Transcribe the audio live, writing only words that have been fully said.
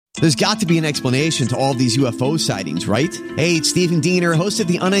There's got to be an explanation to all of these UFO sightings, right? Hey, it's Stephen Diener, host of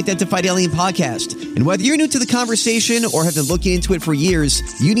the Unidentified Alien Podcast. And whether you're new to the conversation or have been looking into it for years,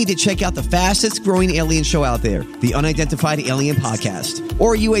 you need to check out the fastest growing alien show out there, the Unidentified Alien Podcast,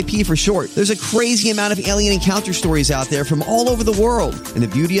 or UAP for short. There's a crazy amount of alien encounter stories out there from all over the world. And the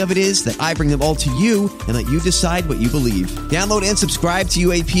beauty of it is that I bring them all to you and let you decide what you believe. Download and subscribe to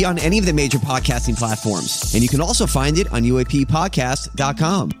UAP on any of the major podcasting platforms. And you can also find it on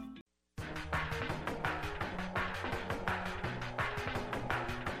UAPpodcast.com.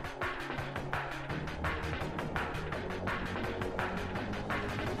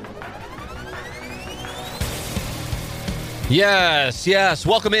 Yes.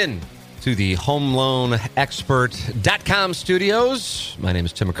 Welcome in to the HomeLoanExpert.com studios. My name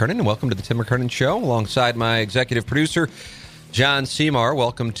is Tim McKernan, and welcome to the Tim McKernan Show, alongside my executive producer, John Seymour.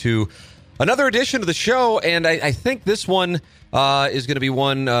 Welcome to another edition of the show, and I think this one is going to be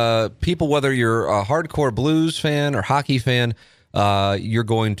one people, whether you're a hardcore blues fan or hockey fan, you're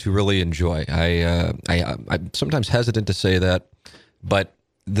going to really enjoy. I'm sometimes hesitant to say that, but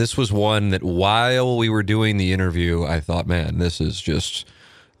this was one that while we were doing the interview, I thought, man, this is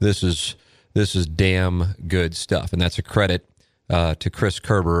damn good stuff. And that's a credit to Chris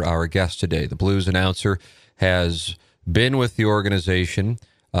Kerber, our guest today. The blues announcer has been with the organization.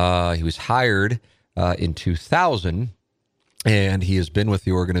 He was hired in 2000, and he has been with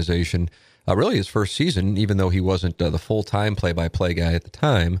the organization really his first season, even though he wasn't the full-time play-by-play guy at the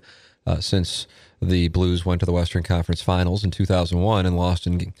time, since the Blues went to the Western Conference Finals in 2001 and lost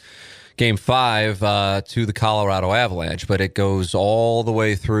in Game 5 to the Colorado Avalanche. But it goes all the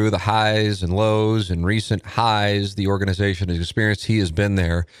way through the highs and lows and recent highs the organization has experienced. He has been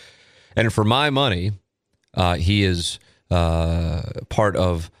there. And for my money, he is part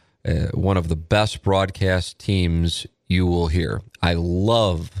of one of the best broadcast teams you will hear. I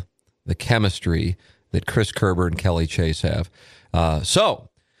love the chemistry that Chris Kerber and Kelly Chase have.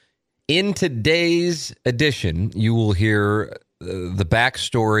 In today's edition, you will hear the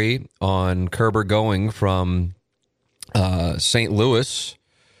backstory on Kerber going from St. Louis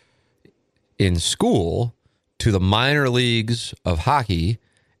in school to the minor leagues of hockey,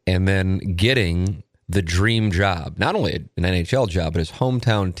 and then getting the dream job, not only an NHL job, but his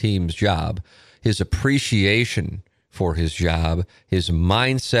hometown team's job, his appreciation for his job, his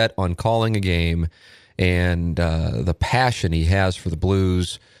mindset on calling a game, and the passion he has for the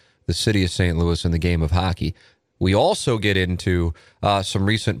Blues, the city of St. Louis, and the game of hockey. We also get into some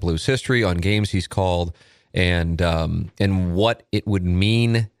recent Blues history on games he's called, and what it would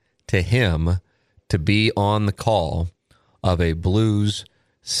mean to him to be on the call of a Blues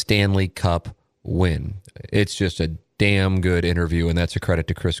Stanley Cup win. It's just a damn good interview, and that's a credit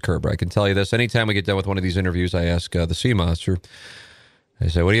to Chris Kerber. I can tell you this, anytime we get done with one of these interviews, I ask the Sea Monster, I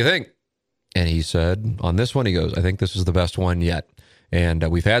say, what do you think? And he said, on this one, he goes, I think this is the best one yet. And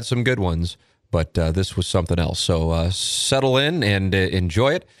we've had some good ones, but this was something else. So settle in and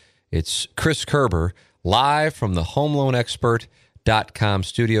enjoy it. It's Chris Kerber, live from the HomeLoanExpert.com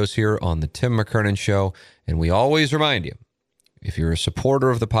studios here on the Tim McKernan Show. And we always remind you, if you're a supporter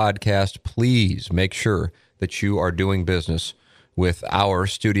of the podcast, please make sure that you are doing business with our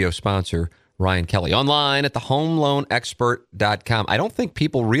studio sponsor, Ryan Kelly, online at the HomeLoanExpert.com. I don't think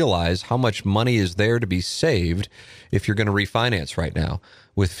people realize how much money is there to be saved if you're going to refinance right now.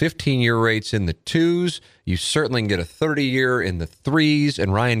 With 15-year rates in the 2s, you certainly can get a 30-year in the 3s,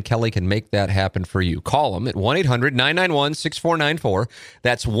 and Ryan Kelly can make that happen for you. Call him at 1-800-991-6494.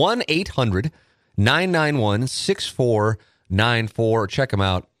 That's 1-800-991-6494. Check him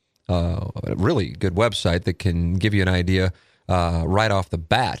out. A really good website that can give you an idea right off the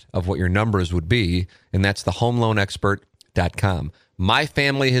bat of what your numbers would be, and that's the HomeLoanExpert.com. My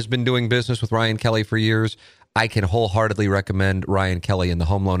family has been doing business with Ryan Kelly for years. I can wholeheartedly recommend Ryan Kelly and the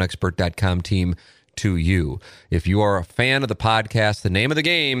HomeLoanExpert.com team to you. If you are a fan of the podcast, the name of the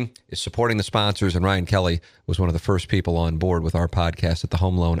game is supporting the sponsors, and Ryan Kelly was one of the first people on board with our podcast at the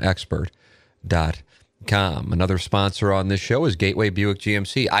HomeLoanExpert.com. Another sponsor on this show is Gateway Buick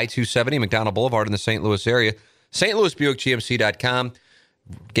GMC, I-270 McDonald Boulevard in the St. Louis area. StLouisBuickGMC.com.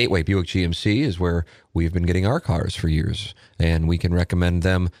 Gateway Buick GMC is where we've been getting our cars for years, and we can recommend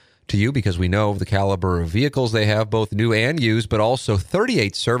them to you because we know the caliber of vehicles they have, both new and used, but also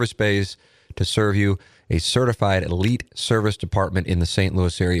 38 service bays to serve you, a certified elite service department in the St.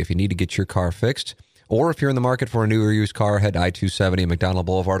 Louis area. If you need to get your car fixed, or if you're in the market for a new or used car, head to I-270 McDonald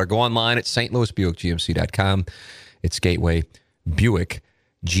Boulevard or go online at StLouisBuickGMC.com. It's Gateway Buick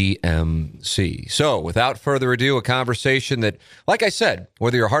GMC. So, without further ado, a conversation that, like I said,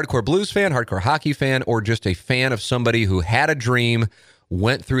 whether you're a hardcore blues fan, hardcore hockey fan, or just a fan of somebody who had a dream,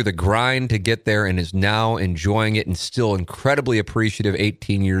 went through the grind to get there and is now enjoying it and still incredibly appreciative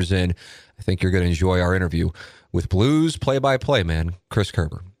 18 years in. I think you're going to enjoy our interview with Blues play-by-play man, Chris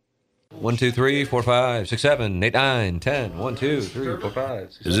Kerber. 1, 2, 3, 4, 5, 6, 7, 8, 9, 10. 1, 2, 3, 4,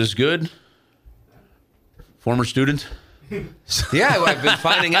 5. 6, Is this good? Former student? Yeah, I've been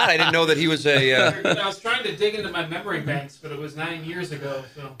finding out. I didn't know that he was a... I was trying to dig into my memory banks, but it was 9 years ago.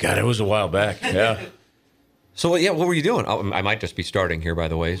 So. God, it was a while back. Yeah. So, yeah, what were you doing? I might just be starting here, by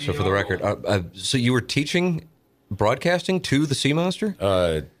the way. So, for the record, so you were teaching broadcasting to the Sea Monster?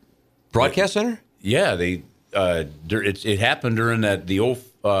 Broadcast Center? Yeah, it happened during the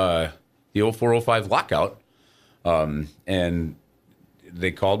 04-05 lockout, and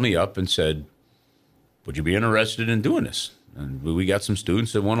they called me up and said, would you be interested in doing this? And we got some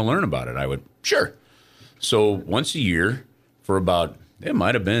students that want to learn about it. I would, sure. So once a year for about, it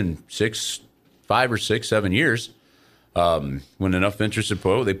might have been 5 or 6, 7 years, when enough interest had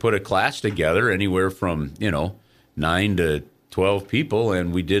put, they put a class together anywhere from, 9 to 12 people,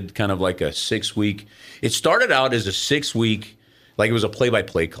 and we did kind of like a 6-week. It started out as a 6-week, like it was a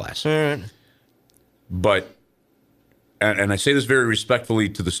play-by-play class. But, and I say this very respectfully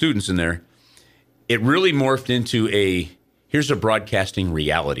to the students in there, it really morphed into here's a broadcasting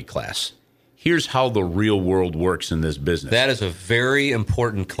reality class. Here's how the real world works in this business. That is a very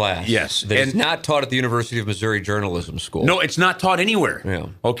important class. Yes. That is not taught at the University of Missouri Journalism School. No, it's not taught anywhere. Yeah.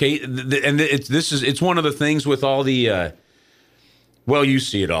 Okay, and it's one of the things with all the, well, you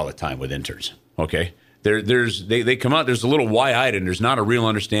see it all the time with interns, okay? They come out, there's a little wide-eyed, and there's not a real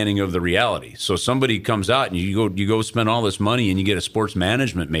understanding of the reality. So somebody comes out, and you go spend all this money, and you get a sports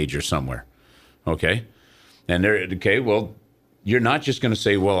management major somewhere. Okay. And well, you're not just going to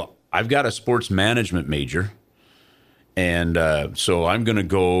say, well, I've got a sports management major, and so I'm going to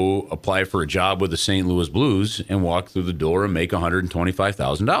go apply for a job with the St. Louis Blues and walk through the door and make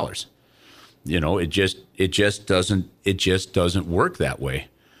 $125,000. It just doesn't work that way.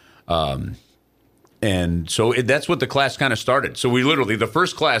 And so that's what the class kind of started. So we literally, the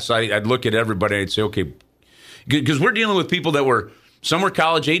first class, I'd look at everybody and I'd say, okay, because we're dealing with people that some were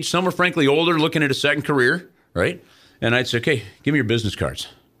college age, some were frankly older, looking at a second career, right? And I'd say, okay, give me your business cards.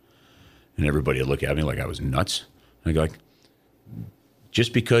 And everybody would look at me like I was nuts. I'd go like,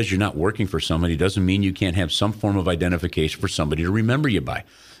 just because you're not working for somebody doesn't mean you can't have some form of identification for somebody to remember you by.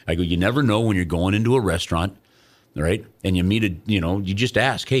 I go, you never know when you're going into a restaurant, right? And you meet you just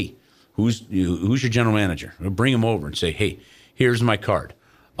ask, hey, who's your general manager? Bring him over and say, hey, here's my card.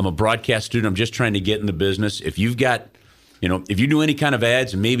 I'm a broadcast student. I'm just trying to get in the business. If you've got if you do any kind of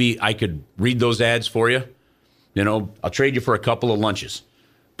ads, maybe I could read those ads for you. I'll trade you for a couple of lunches.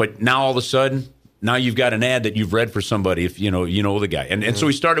 But now all of a sudden, now you've got an ad that you've read for somebody if you know the guy. And so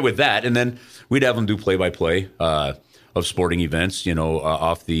we started with that, and then we'd have them do play-by-play of sporting events,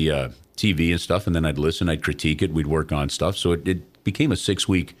 off the TV and stuff. And then I'd listen, I'd critique it, we'd work on stuff. So it became a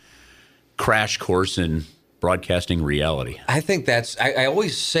 6-week crash course in broadcasting reality. I think I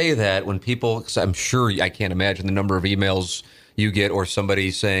always say that when people, because I'm sure I can't imagine the number of emails you get or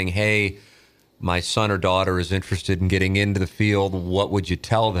somebody saying, hey, my son or daughter is interested in getting into the field. What would you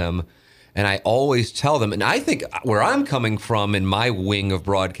tell them? And I always tell them, and I think where I'm coming from in my wing of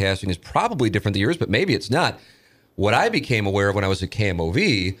broadcasting is probably different than yours, but maybe it's not. What I became aware of when I was at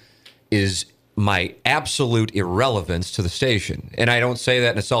KMOV is my absolute irrelevance to the station. And I don't say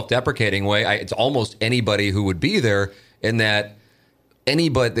that in a self-deprecating way. It's almost anybody who would be there, in that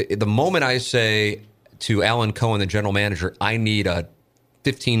the moment I say to Alan Cohen, the general manager, I need a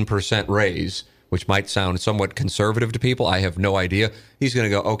 15% raise, which might sound somewhat conservative to people, I have no idea. He's going to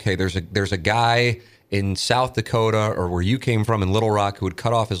go, okay, there's a guy in South Dakota or where you came from in Little Rock who would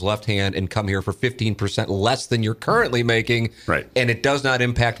cut off his left hand and come here for 15% less than you're currently making. Right. And it does not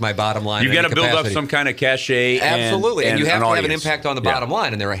impact my bottom line. You've got to build up some kind of cachet. Absolutely. And you have to have an audience. impact on the bottom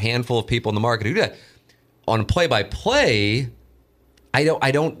line. And there are a handful of people in the market who do that. On play-by-play,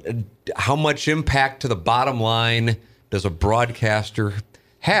 I don't, how much impact to the bottom line does a broadcaster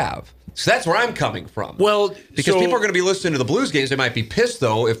have? So that's where I'm coming from. Well, because people are going to be listening to the Blues games. They might be pissed,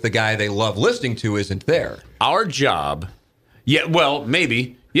 though, if the guy they love listening to isn't there. Our job,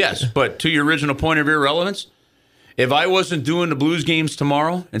 maybe, yes. But to your original point of irrelevance, if I wasn't doing the Blues games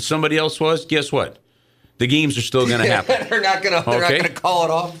tomorrow and somebody else was, guess what? The games are still going to happen. They're not going to call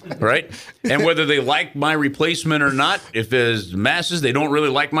it off. Right? And whether they like my replacement or not, if there's masses, they don't really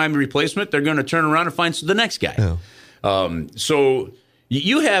like my replacement, they're going to turn around and find the next guy. Yeah. So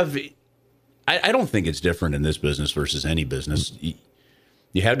you have... I don't think it's different in this business versus any business.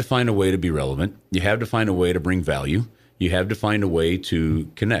 You have to find a way to be relevant. You have to find a way to bring value. You have to find a way to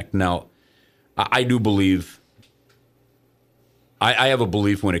connect. Now, I do believe I have a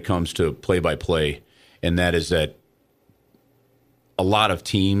belief when it comes to play-by-play, and that is that a lot of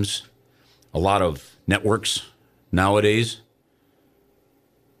teams, a lot of networks nowadays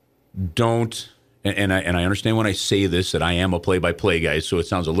don't, and I understand when I say this that I am a play-by-play guy, so it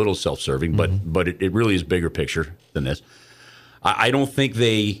sounds a little self-serving, but it really is bigger picture than this. I don't think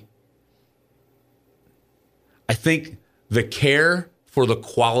I think the care for the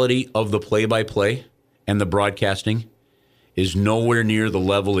quality of the play-by-play and the broadcasting is nowhere near the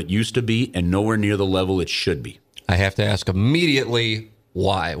level it used to be and nowhere near the level it should be. I have to ask immediately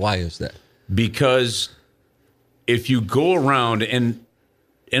why. Why is that? Because if you go around and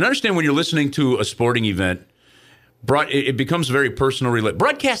understand when you're listening to a sporting event, it becomes very personal.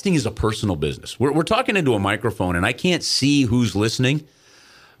 Broadcasting is a personal business. We're talking into a microphone, and I can't see who's listening.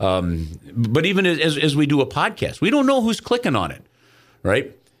 But even as we do a podcast, we don't know who's clicking on it,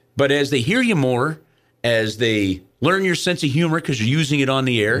 right? But as they hear you more, as they learn your sense of humor because you're using it on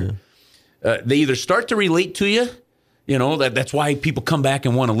the air, they either start to relate to you. That's why people come back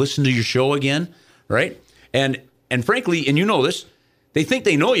and want to listen to your show again, right? And frankly, and you know this, they think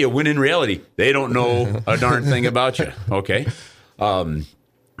they know you when in reality they don't know a darn thing about you. Okay,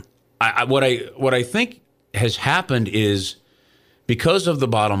 what I think has happened is because of the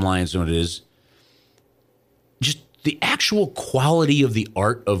bottom line, so it is just the actual quality of the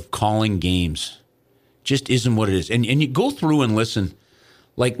art of calling games just isn't what it is. And you go through and listen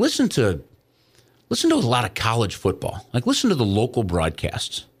to a lot of college football. Listen to the local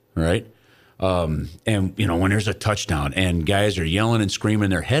broadcasts, right? And when there's a touchdown and guys are yelling and screaming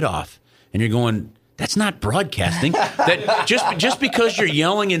their head off, and you're going, that's not broadcasting. That just because you're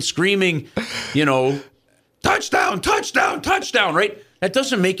yelling and screaming, touchdown, touchdown, touchdown, right? That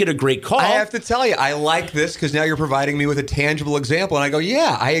doesn't make it a great call. I have to tell you, I like this because now you're providing me with a tangible example, and I go,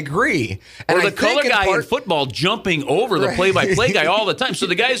 yeah, I agree. And or the color guy in football jumping over the play-by-play guy all the time. So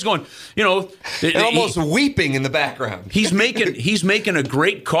the guy's going, they're almost weeping in the background. He's making a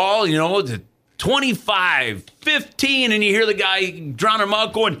great call, 25, 15, and you hear the guy drown him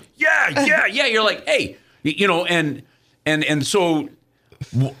out going, yeah. You're like, hey, and so.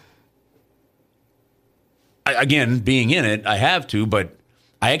 Again, being in it, I have to, but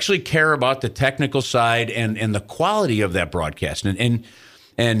I actually care about the technical side and the quality of that broadcast. And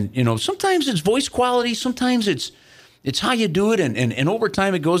sometimes it's voice quality, sometimes it's how you do it, and over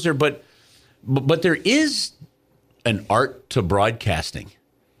time it goes there. But there is an art to broadcasting.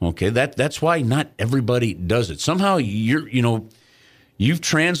 Okay, that's why not everybody does it. Somehow you've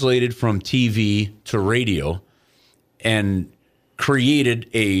translated from TV to radio and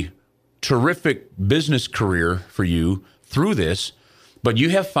created a terrific business career for you through this, but you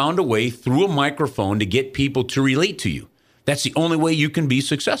have found a way through a microphone to get people to relate to you. That's the only way you can be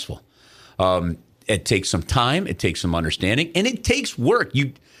successful. It takes some time, it takes some understanding, and it takes work.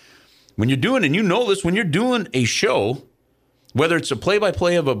 When you're doing, and you know this, when you're doing a show, whether it's a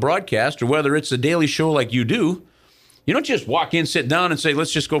play-by-play of a broadcast or whether it's a daily show like you do, you don't just walk in, sit down, and say,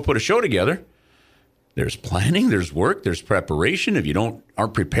 let's just go put a show together. There's planning, there's work, there's preparation. If you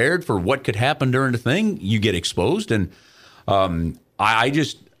aren't prepared for what could happen during the thing, you get exposed. And I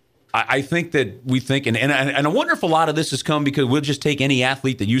think that we think, and I wonder if a lot of this has come because we'll just take any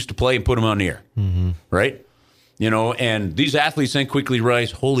athlete that used to play and put them on the air, right? And these athletes then quickly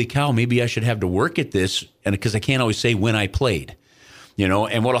realize, holy cow, maybe I should have to work at this, and because I can't always say when I played.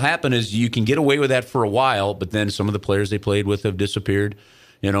 And what'll happen is you can get away with that for a while, but then some of the players they played with have disappeared.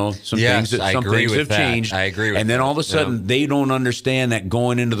 Some things have changed. I agree with that. And then all of a sudden, they don't understand that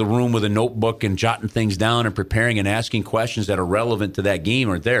going into the room with a notebook and jotting things down and preparing and asking questions that are relevant to that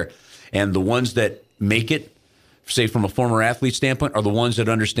game are there. And the ones that make it, say from a former athlete standpoint, are the ones that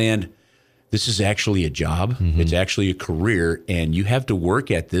understand this is actually a job. Mm-hmm. It's actually a career, and you have to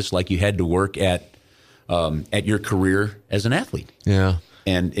work at this like you had to work at your career as an athlete. Yeah.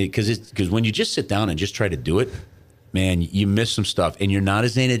 And because when you just sit down and just try to do it, man, you miss some stuff, and you're not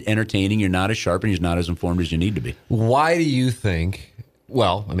as entertaining, you're not as sharp, and you're not as informed as you need to be. Why do you think,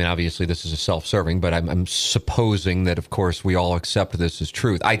 well, I mean, obviously this is a self-serving, but I'm supposing that, of course, we all accept this as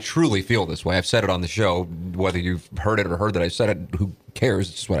truth. I truly feel this way. I've said it on the show, whether you've heard it or heard that I said it, who cares?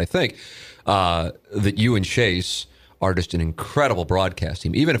 It's just what I think, that you and Chase are just an incredible broadcast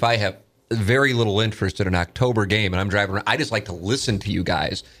team. Even if I have very little interest in an October game and I'm driving around, I just like to listen to you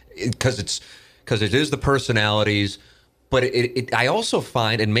guys because it is the personalities, but I also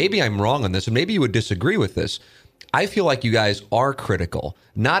find, and maybe I'm wrong on this, and maybe you would disagree with this, I feel like you guys are critical,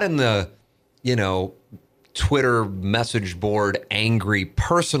 not in the, Twitter message board, angry,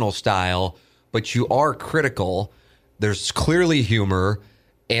 personal style, but you are critical. There's clearly humor,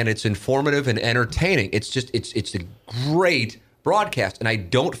 and it's informative and entertaining. It's a great broadcast. And I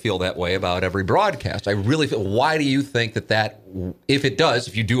don't feel that way about every broadcast. I really feel, why do you think that, if it does,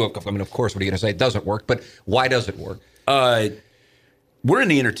 if you do, I mean, of course, what are you going to say? It doesn't work, but why does it work? We're in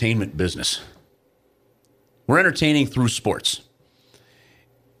the entertainment business. We're entertaining through sports.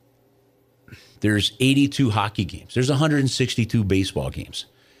 There's 82 hockey games. There's 162 baseball games.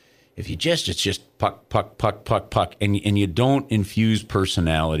 If you it's just puck, puck, puck, puck, puck, and you don't infuse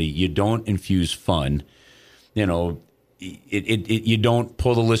personality, you don't infuse fun, you don't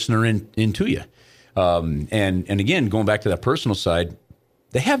pull the listener into you. And again, going back to that personal side,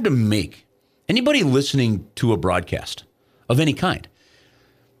 they have to make anybody listening to a broadcast of any kind,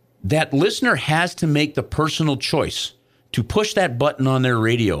 that listener has to make the personal choice to push that button on their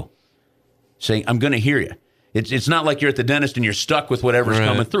radio saying, I'm going to hear you. It's not like you're at the dentist and you're stuck with whatever's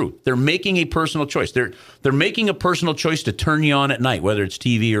coming through. They're making a personal choice. They're making a personal choice to turn you on at night, whether it's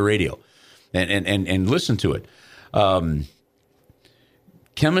TV or radio, and listen to it.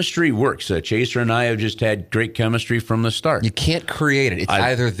 Chemistry works. Chaser and I have just had great chemistry from the start. You can't create it. It's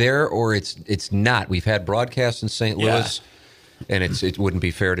either there or it's not. We've had broadcasts in St. Louis, and it wouldn't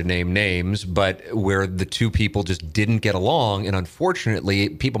be fair to name names, but where the two people just didn't get along, and unfortunately,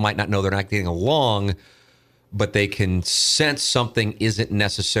 people might not know they're not getting along, but they can sense something isn't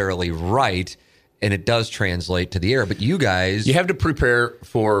necessarily right, and it does translate to the air. But you guys... You have to prepare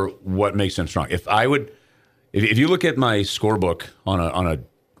for what makes them strong. If you look at my scorebook on a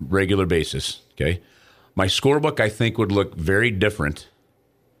regular basis, okay, my scorebook, I think, would look very different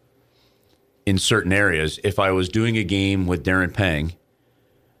in certain areas if I was doing a game with Darren Pang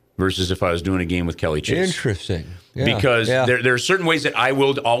versus if I was doing a game with Kelly Chase. Interesting. Yeah. Because there are certain ways that I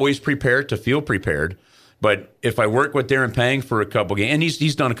will always prepare to feel prepared. But if I work with Darren Pang for a couple games, and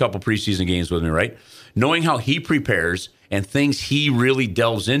he's done a couple preseason games with me, right? Knowing how he prepares and things he really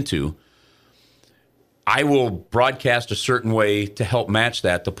delves into, I will broadcast a certain way to help match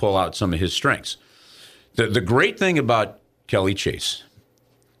that, to pull out some of his strengths. The great thing about Kelly Chase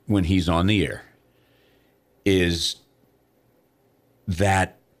when he's on the air is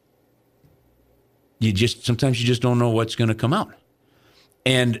that sometimes you just don't know what's going to come out.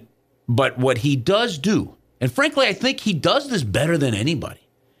 But what he does do, and frankly, I think he does this better than anybody.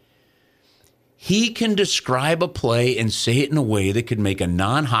 He can describe a play and say it in a way that could make a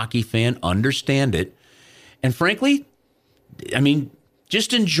non-hockey fan understand it. And frankly, I mean,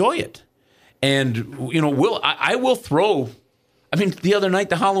 just enjoy it. And, I will throw, the other night,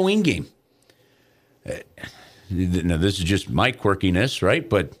 the Halloween game. Now, this is just my quirkiness, right?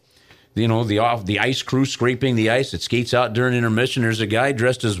 But, the ice crew scraping the ice that skates out during intermission. There's a guy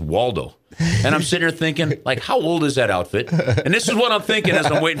dressed as Waldo. And I'm sitting there thinking, how old is that outfit? And this is what I'm thinking as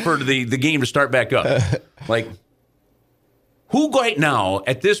I'm waiting for the game to start back up. Who right now,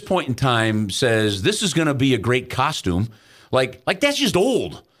 at this point in time, says this is going to be a great costume? Like that's just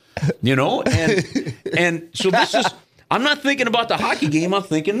old, And so this is, I'm not thinking about the hockey game. I'm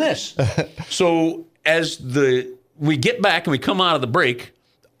thinking this. So as we get back and we come out of the break,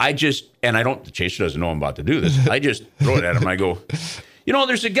 the Chaser doesn't know I'm about to do this. I just throw it at him. I go,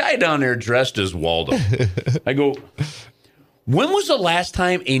 there's a guy down there dressed as Waldo. I go, when was the last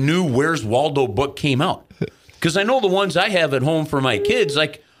time a new Where's Waldo book came out? Because I know the ones I have at home for my kids,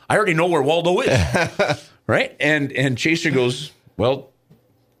 I already know where Waldo is, right? And Chaser goes, well,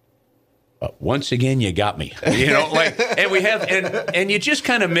 once again, you got me, and we have, and you just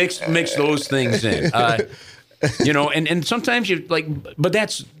kind of mix those things in, and sometimes but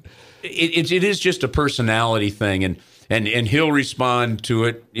that's, it is just a personality thing, and he'll respond to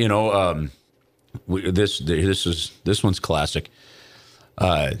it, this one's classic.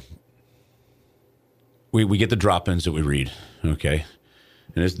 We get the drop-ins that we read, okay?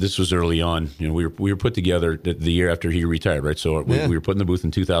 And this was early on. We were put together the year after he retired, right? So we were put in the booth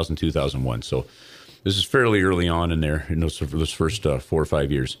in 2000, 2001. So this is fairly early on in there, in those first 4 or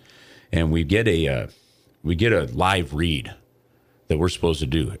 5 years. And we get a live read that we're supposed to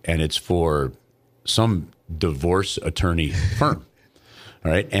do, and it's for some divorce attorney firm,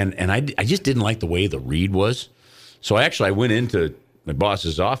 all right? And I just didn't like the way the read was. So I went into my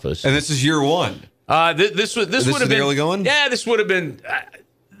boss's office. And this is year one. This would have been the early going. Yeah, this would have been.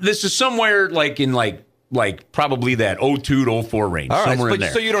 This is somewhere in probably that 02 to 04 range. All right, somewhere in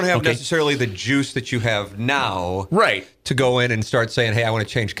there. So you don't have necessarily the juice that you have now, right? To go in and start saying, "Hey, I want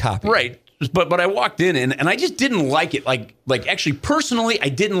to change copy." Right. But I walked in and I just didn't like it. Like actually, personally, I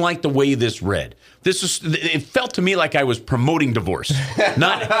didn't like the way this read. It felt to me like I was promoting divorce,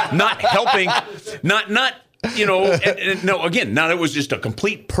 not helping, not. No, again, now it was just a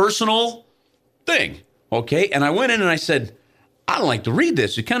complete personal thing, okay? And I went in and I said, I don't like to read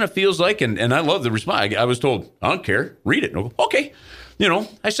this. It kind of feels like, and I love the response. I was told, I don't care, read it. Go, okay,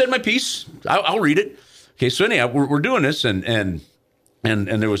 I said my piece. I'll read it. Okay, so anyhow, we're doing this, and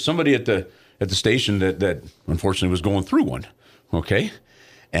there was somebody at the station that unfortunately was going through one. Okay,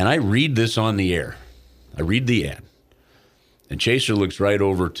 and I read this on the air. I read the ad, and Chaser looks right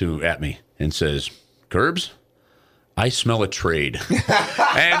over at me and says, "Kerbs, I smell a trade."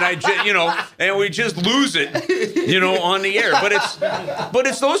 And we just lose it, on the air. But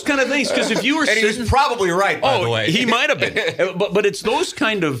it's those kind of things, because if you were and he was probably right, by the way. He might have been. But it's those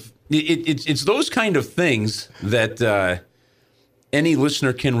kind of it's those kind of things that any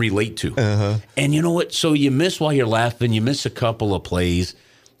listener can relate to. Uh-huh. And you know what? So you miss while you're laughing. You miss a couple of plays.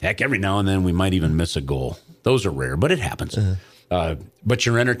 Heck, every now and then we might even miss a goal. Those are rare, but it happens. Uh-huh. But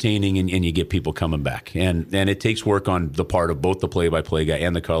you're entertaining, and you get people coming back. And it takes work on the part of both the play-by-play guy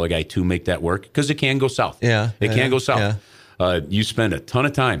and the color guy to make that work, because it can go south. Yeah, it can go south. Yeah. You spend a ton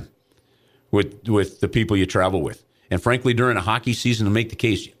of time with the people you travel with. And frankly, during a hockey season, to make the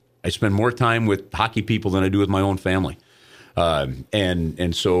case, I spend more time with hockey people than I do with my own family.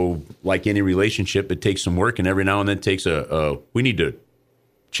 And so, like any relationship, it takes some work, and every now and then it takes we need to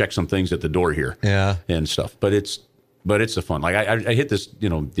check some things at the door here, and stuff. But it's the fun. Like I hit this,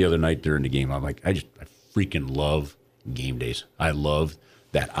 the other night during the game. I'm like, I freaking love game days. I love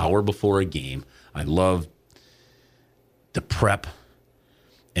that hour before a game. I love the prep,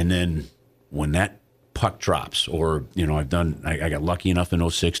 and then when that puck drops, or I got lucky enough in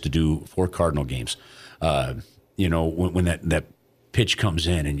 06 to do 4 Cardinal games. When that pitch comes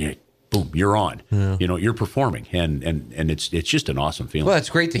in and boom, you're on. Yeah. You're performing, and it's just an awesome feeling. Well, it's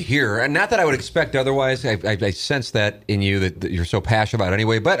great to hear, and not that I would expect otherwise. I sense that in you that you're so passionate about it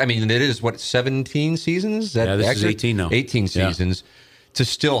anyway. But I mean, it is 17 seasons? This is 18 now. 18 seasons to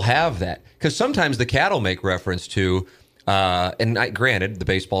still have that, because sometimes the Cattle make reference to. Granted, the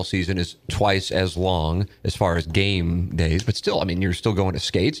baseball season is twice as long as far as game days, but still, I mean, you're still going to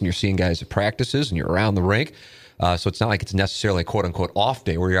skates and you're seeing guys at practices and you're around the rink. So it's not like it's necessarily a quote-unquote off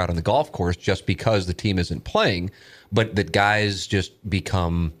day where you're out on the golf course just because the team isn't playing, but that guys just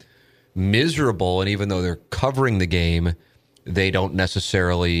become miserable. And even though they're covering the game, they don't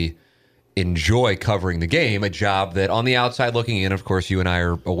necessarily enjoy covering the game, a job that on the outside looking in, of course, you and I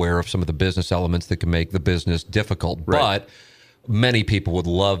are aware of some of the business elements that can make the business difficult. Right. But many people would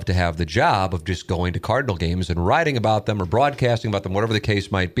love to have the job of just going to Cardinal games and writing about them or broadcasting about them, whatever the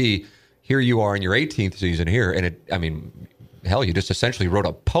case might be. Here you are in your 18th season here. And you just essentially wrote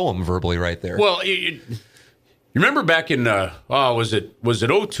a poem verbally right there. Well, you remember back in, was it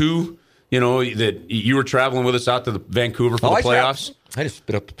 02? That you were traveling with us out to Vancouver for the playoffs. I just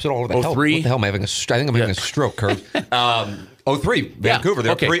spit all over the hell. 03? What the hell am I having I think I'm having a stroke, Kurt. 03, Vancouver.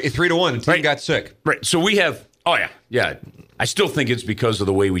 They're 3-1. The team got sick. Right. So we have. Oh yeah. I still think it's because of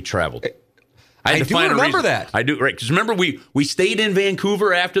the way we traveled. I do remember that. I do, right? Because remember, we stayed in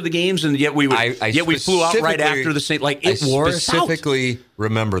Vancouver after the games, and yet we flew out right after the same. Like it wore us out. I specifically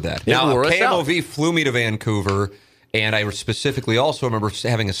remember that. Now, KMOV flew me to Vancouver. And I specifically also remember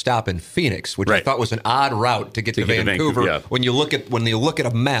having a stop in Phoenix, which I thought was an odd route to get to Vancouver when you look at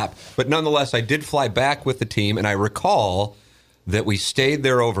a map. But nonetheless, I did fly back with the team, and I recall that we stayed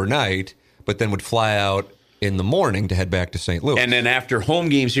there overnight, but then would fly out in the morning to head back to St. Louis. And then after home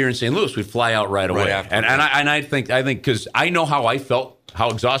games here in St. Louis, we'd fly out right away. I think because I know how I felt, how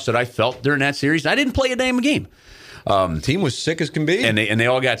exhausted I felt during that series. I didn't play a damn game. Team was sick as can be, and they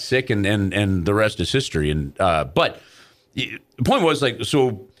all got sick, and the rest is history. And but the point was,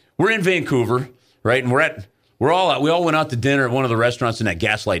 so we're in Vancouver, right? And we all went out to dinner at one of the restaurants in that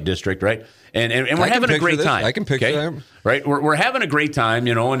Gaslight District, right? And we're having a great time. I can picture that, right? We're having a great time,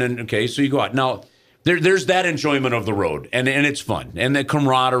 and then so you go out now. There's that enjoyment of the road, and it's fun, and the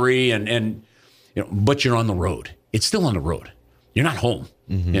camaraderie, and but you're on the road. It's still on the road. You're not home,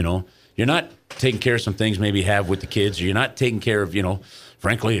 You're not taking care of some things maybe you have with the kids, or you're not taking care of,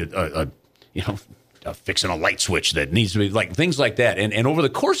 frankly, fixing a light switch that needs to be, like things like that. And over the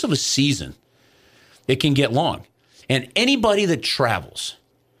course of a season, it can get long. And anybody that travels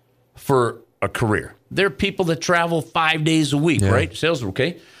for a career, there are people that travel 5 days a week, right? Sales,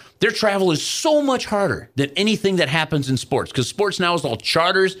 okay? Their travel is so much harder than anything that happens in sports, because sports now is all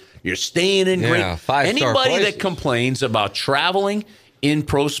charters. You're staying in great. Anybody that complains about traveling in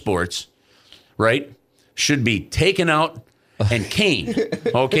pro sports, right, should be taken out and caned,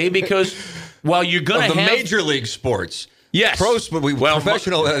 okay? Because while you're going to have major league sports, yes,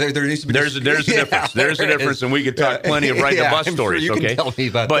 professional, there needs to be. There's a difference. There's a difference, and we could talk plenty of ride the bus stories. Sure you can tell me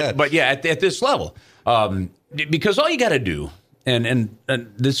about that. But yeah, at this level, because all you got to do, and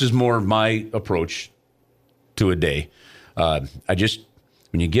this is more my approach to a day.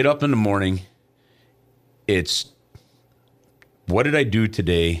 When you get up in the morning, it's, what did I do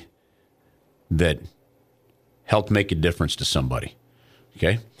today that helped make a difference to somebody?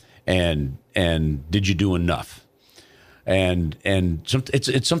 Okay. And did you do enough? And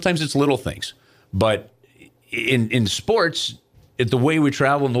sometimes it's little things, but in sports, the way we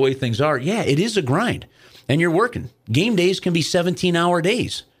travel and the way things are, it is a grind, and you're working. Game days can be 17-hour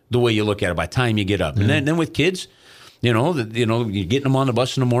days the way you look at it by the time you get up. And then with kids, you're getting them on the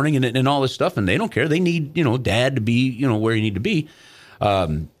bus in the morning and all this stuff, and they don't care. They need, dad to be, where you need to be. All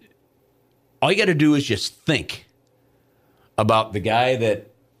you got to do is just think about the guy that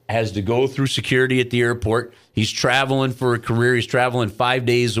has to go through security at the airport. He's traveling for a career. He's traveling 5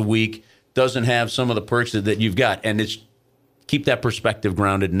 days a week, doesn't have some of the perks that you've got. And it's keep that perspective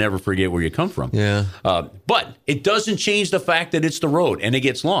grounded and never forget where you come from. Yeah. But it doesn't change the fact that it's the road and it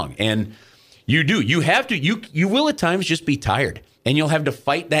gets long. And you have to, you will at times just be tired, and you'll have to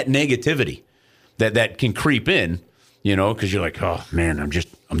fight that negativity that can creep in, because you're like, oh man,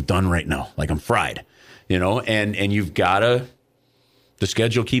 I'm done right now. Like I'm fried, and you've got to, the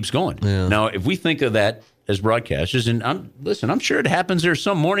schedule keeps going. Yeah. Now, if we think of that as broadcasters, and I'm sure it happens. There's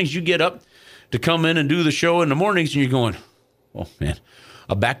some mornings you get up to come in and do the show in the mornings, and you're going, oh man,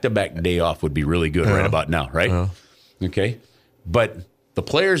 a back-to-back day off would be really good right about now, right? Okay. But the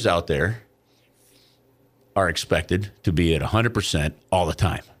players out there are expected to be at 100% all the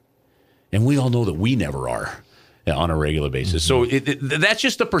time. And we all know that we never are on a regular basis. Mm-hmm. So that's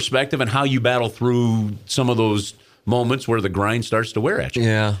just the perspective and how you battle through some of those moments where the grind starts to wear at you.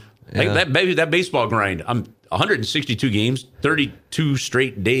 Yeah. Like that baseball grind, I'm 162 games, 32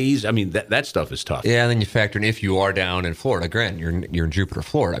 straight days. I mean, that stuff is tough. Yeah, and then you factor in if you are down in Florida. Granted, you're in Jupiter,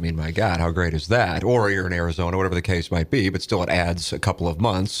 Florida. I mean, my God, how great is that? Or you're in Arizona, whatever the case might be. But still, it adds a couple of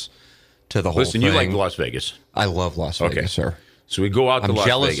months to the whole thing. Listen, you like Las Vegas. I love Las Vegas, sir. So we go out to Las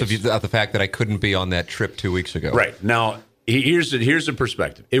Vegas. I'm jealous of the fact that I couldn't be on that trip 2 weeks ago. Right. Now, here's the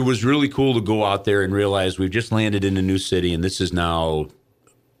perspective. It was really cool to go out there and realize we've just landed in a new city, and this is now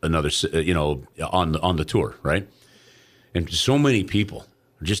another, on the tour, right? And so many people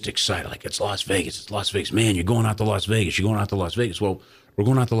are just excited, like, it's Las Vegas. It's Las Vegas. Man, you're going out to Las Vegas. You're going out to Las Vegas. Well, we're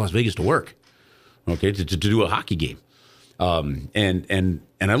going out to Las Vegas to work, okay, to do a hockey game. And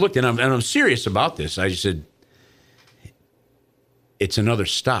I looked, and I'm serious about this. I just said, it's another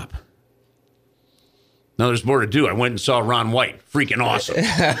stop. Now there's more to do. I went and saw Ron White. Freaking awesome,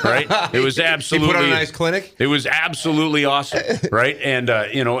 right? It was absolutely. He put on a nice clinic. It was absolutely awesome, right? And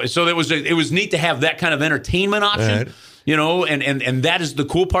so it was neat to have that kind of entertainment option, and that is the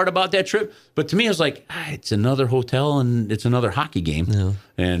cool part about that trip. But to me, I was like, it's another hotel and it's another hockey game,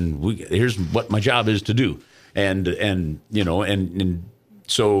 and here's what my job is to do, and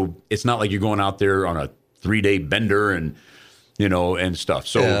so it's not like you're going out there on a 3-day bender and stuff.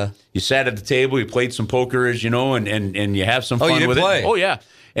 So you sat at the table, you played some poker, and you have some fun with it. Oh, yeah.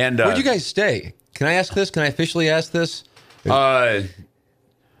 And where'd you guys stay? Can I ask this? Can I officially ask this? I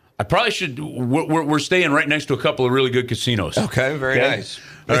probably should. We're staying right next to a couple of really good casinos. Okay, very nice.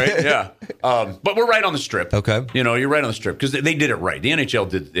 All right, yeah. But we're right on the Strip. Okay. You're right on the Strip because they did it right. The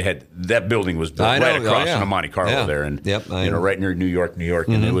NHL had that building was built right across from Monte Carlo there, and right near New York,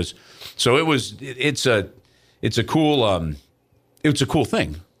 mm-hmm. And it's a cool. It's a cool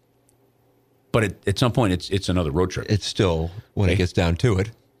thing, but at some point, it's another road trip. It's still, when it gets down to it,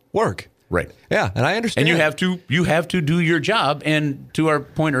 work. Right. Yeah, and I understand. And you have to do your job. And to our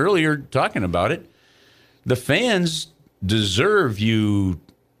point earlier, talking about it, the fans deserve you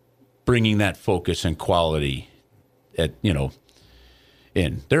bringing that focus and quality in.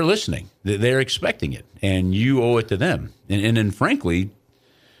 They're listening. They're expecting it, and you owe it to them. And frankly,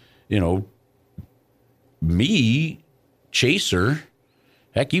 me. Chaser,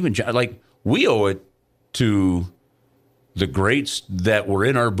 heck, even we owe it to the greats that were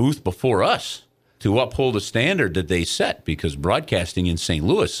in our booth before us to uphold a standard that they set, because broadcasting in St.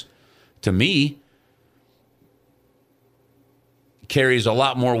 Louis, to me, carries a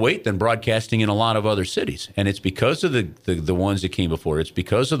lot more weight than broadcasting in a lot of other cities. And it's because of the ones that came before. It's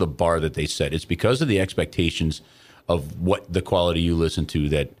because of the bar that they set. It's because of the expectations of what the quality you listen to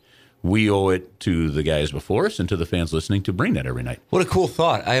that we owe it to the guys before us and to the fans listening to bring that every night. What a cool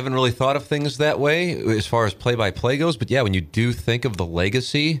thought. I haven't really thought of things that way as far as play-by-play goes. But, yeah, when you do think of the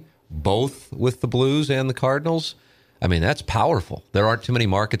legacy, both with the Blues and the Cardinals, I mean, that's powerful. There aren't too many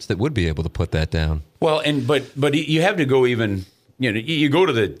markets that would be able to put that down. Well, but you have to go even, you go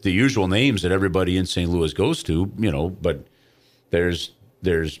to the usual names that everybody in St. Louis goes to, but there's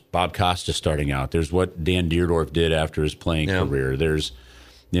Bob Costa starting out. There's what Dan Deerdorf did after his playing career. There's,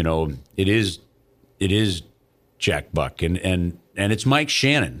 it is Jack Buck, and it's Mike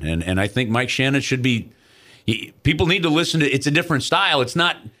Shannon, and I think Mike Shannon should be. People need to listen to. It's a different style. It's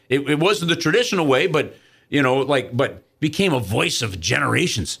not. It wasn't the traditional way, but but became a voice of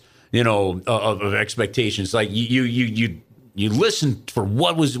generations. Of expectations. Like you listened for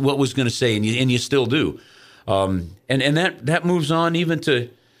what was going to say, and you still do. And that moves on even to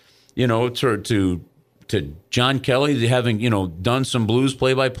John Kelly having done some Blues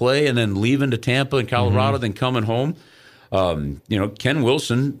play-by-play and then leaving to Tampa and Colorado, then coming home. Ken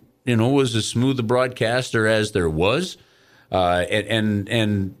Wilson was as smooth a broadcaster as there was,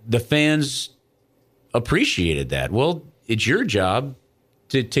 and the fans appreciated that. Well, it's your job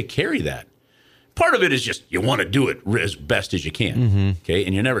to carry that. Part of it is just you want to do it as best as you can, okay,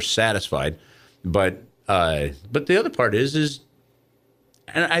 and you're never satisfied. But the other part is,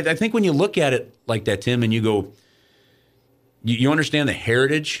 and I think when you look at it like that, Tim, and you go, you understand the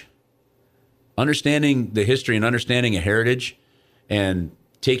heritage, understanding the history and understanding a heritage, and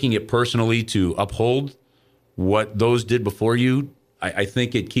taking it personally to uphold what those did before you, I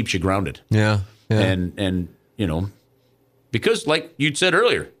think it keeps you grounded. Yeah. And because like you said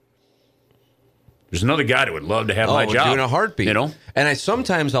earlier, there's another guy that would love to have my job. In a heartbeat. And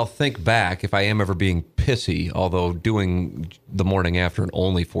sometimes I'll think back, if I am ever being pissy, although doing the morning after, and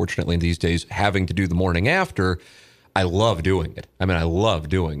only fortunately these days having to do the morning after, I love doing it. I mean, I love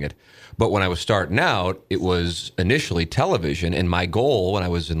doing it. But when I was starting out, it was initially television. And my goal when I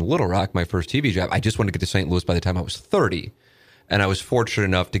was in Little Rock, my first TV job, I just wanted to get to St. Louis by the time I was 30. And I was fortunate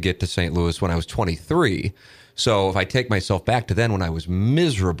enough to get to St. Louis when I was 23. So if I take myself back to then when I was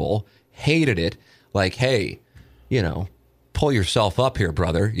miserable, hated it, like, hey, pull yourself up here,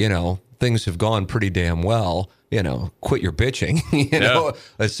 brother. Things have gone pretty damn well. Quit your bitching.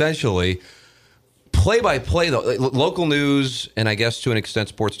 Essentially. Play-by-play, though, local news, and I guess to an extent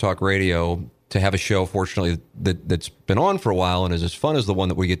sports talk radio, to have a show, fortunately, that's been on for a while and is as fun as the one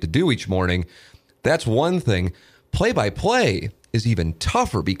that we get to do each morning, that's one thing. Play-by-play is even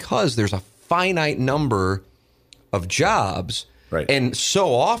tougher because there's a finite number of jobs. Right. And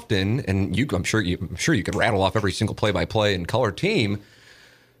so often, and I'm sure you could rattle off every single play-by-play and color team,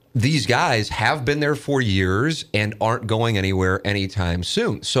 these guys have been there for years and aren't going anywhere anytime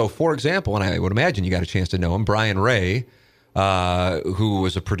soon. So, for example, and I would imagine you got a chance to know him, Brian Ray, who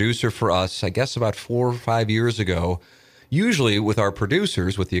was a producer for us, I guess about 4 or 5 years ago. Usually with our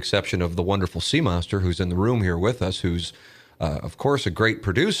producers, with the exception of the wonderful Sea Monster, who's in the room here with us, who's of course, a great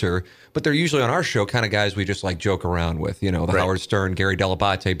producer, but they're usually on our show kind of guys we just like joke around with, the right. Howard Stern, Gary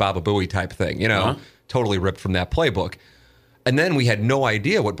Delabate, Baba Booey type thing, totally ripped from that playbook. And then we had no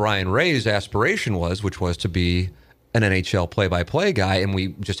idea what Brian Ray's aspiration was, which was to be an NHL play-by-play guy, and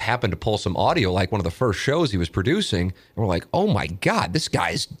we just happened to pull some audio, like one of the first shows he was producing, and we're like, oh my God, this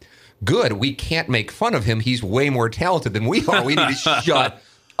guy's good. We can't make fun of him. He's way more talented than we are. We need to shut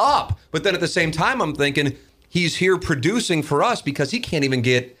up. But then at the same time, I'm thinking, he's here producing for us because he can't even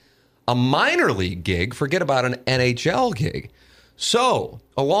get a minor league gig, forget about an NHL gig. So,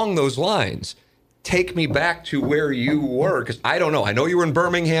 along those lines, take me back to where you were, because I don't know. I know you were in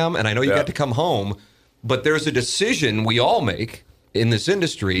Birmingham, and I know you got to come home, but there's a decision we all make in this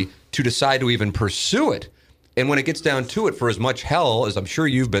industry to decide to even pursue it. And when it gets down to it, for as much hell as I'm sure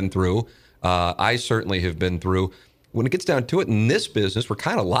you've been through, I certainly have been through, when it gets down to it in this business, we're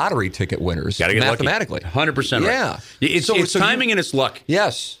kind of lottery ticket winners, mathematically. 100% right. Yeah. It's timing and it's luck.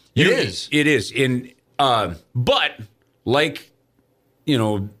 Yes, it is. It is. But, like,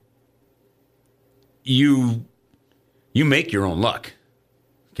 you make your own luck.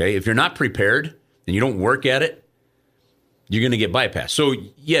 Okay? If you're not prepared and you don't work at it, you're going to get bypassed. So,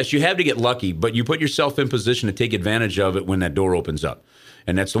 yes, you have to get lucky, but you put yourself in position to take advantage of it when that door opens up.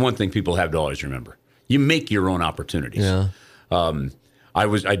 And that's the one thing people have to always remember. You make your own opportunities. Yeah. I'm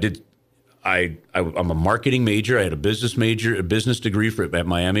a marketing major. I had a business degree at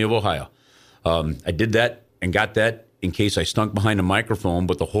Miami of Ohio. I did that and got that in case I stunk behind a microphone,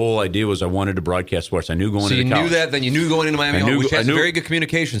 but the whole idea was I wanted to broadcast sports. I knew going into college. So you knew that, then you knew going into Miami, which has a very good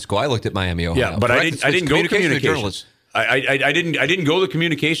communication school. I looked at Miami, Ohio. Yeah, but I didn't go communications. I didn't go the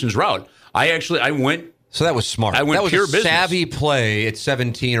communications route. I went. So that was smart. I went that was pure a savvy play at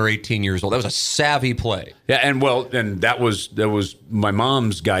 17 or 18 years old. That was a savvy play. Yeah, and that was my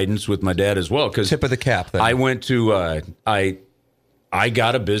mom's guidance with my dad as well. Tip of the cap. Then. I went to I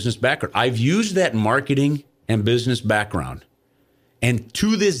got a business background. I've used that marketing and business background, and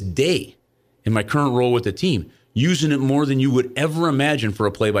to this day, in my current role with the team, using it more than you would ever imagine for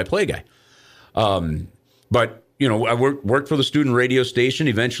a play-by-play guy. But I worked for the student radio station.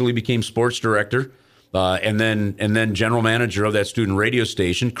 Eventually, became sports director. And then general manager of that student radio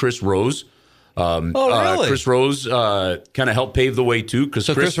station, Chris Rose, Really? Chris Rose kind of helped pave the way too.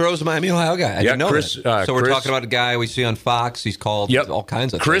 So Chris Rose, the Miami, Ohio guy. I didn't know Chris. that. So we're talking about a guy we see on Fox. He's called all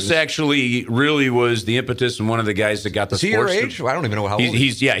kinds of Chris things. actually really was the impetus and one of the guys that got the Is he sports. your age? I don't even know how old he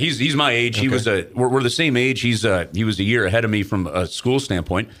is. He's my age. Okay. He was we're the same age. He was a year ahead of me from a school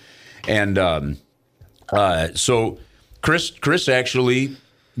standpoint, and so Chris actually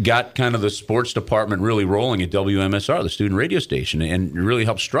got kind of the sports department really rolling at WMSR, the student radio station, and really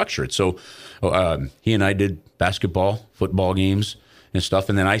helped structure it. So he and I did basketball, football games and stuff,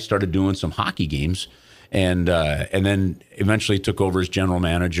 and then I started doing some hockey games, and then eventually took over as general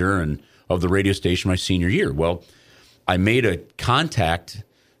manager and of the radio station my senior year. Well, I made a contact.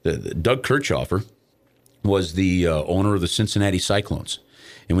 Doug Kirchhoffer was the owner of the Cincinnati Cyclones,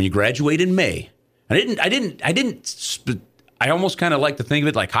 and when you graduate in May, I almost kind of like to think of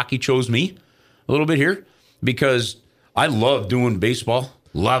it like hockey chose me a little bit here because I love doing baseball.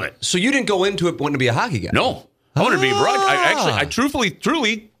 Love it. So you didn't go into it wanting to be a hockey guy? No. I wanted to be a broad. I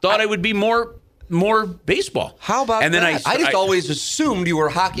truly thought I would be more baseball. How about and then that? I just always assumed you were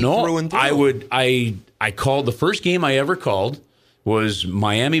hockey through and through. I called the first game I ever called was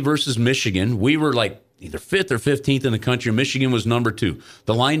Miami versus Michigan. We were like either 5th or 15th in the country. Michigan was number 2.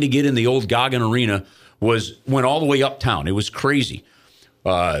 The line to get in the old Goggin Arena went all the way uptown. It was crazy.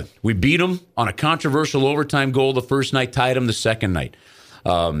 We beat them on a controversial overtime goal the first night, tied them the second night.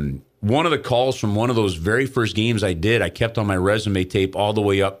 One of the calls from one of those very first games I did, I kept on my resume tape all the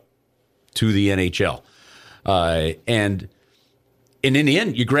way up to the NHL. And in the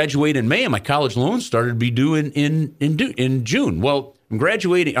end, you graduate in May, and my college loan started to be due in June. Well, I'm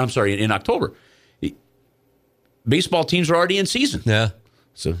graduating, in October. Baseball teams are already in season. Yeah.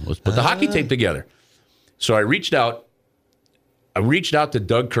 So let's put the hockey tape together. So I reached out to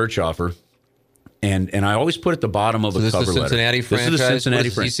Doug Kirchhoffer, and I always put at the bottom of the cover letter. This is the Cincinnati franchise? This is the Cincinnati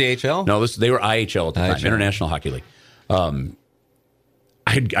franchise. ECHL? No, they were IHL at the time, International Hockey League.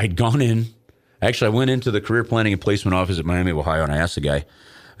 I'd gone in. Actually, I went into the career planning and placement office at Miami, Ohio, and I asked the guy,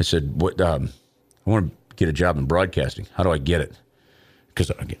 I said, "What? I want to get a job in broadcasting. How do I get it?"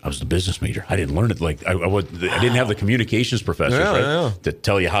 Because I was the business major. I didn't learn it. Like I didn't have the communications professors to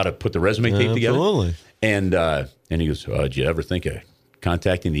tell you how to put the resume tape together. Absolutely. And he goes, "Did you ever think of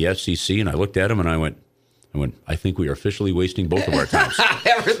contacting the FCC?" And I looked at him and I went, "I think we are officially wasting both of our times."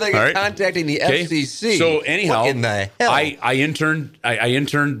 Everything is contacting the FCC. So anyhow, what in the hell? I interned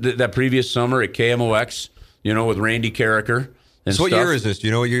that previous summer at KMOX, with Randy Carricker. And so what year is this? Do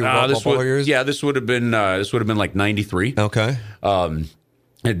you know what year? Year is? Yeah, this would have been like 93. Okay.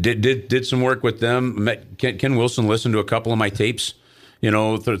 I did some work with them. Met Ken Wilson. Listened to a couple of my tapes.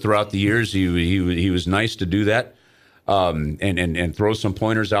 Throughout the years, he was nice to do that, and throw some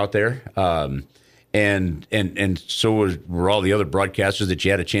pointers out there. And so were all the other broadcasters that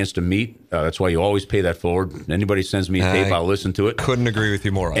you had a chance to meet. That's why you always pay that forward. Anybody sends me a tape, I'll listen to it. Couldn't agree with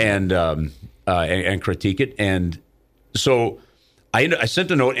you more. And critique it. And so I sent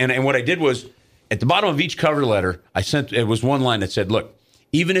a note, and what I did was at the bottom of each cover letter, it was one line that said, "Look,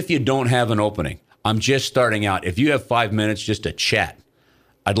 even if you don't have an opening, I'm just starting out. If you have 5 minutes just to chat,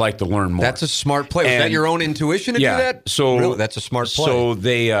 I'd like to learn more." That's a smart play. Was that your own intuition to do that? So really, that's a smart play. So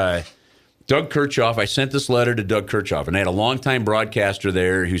they, Doug Kirchhoff, I sent this letter to Doug Kirchhoff, and I had a longtime broadcaster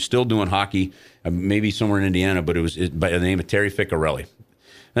there who's still doing hockey, maybe somewhere in Indiana, but it was by the name of Terry Ficcarelli.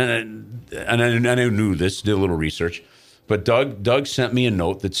 And I knew this, did a little research. But Doug sent me a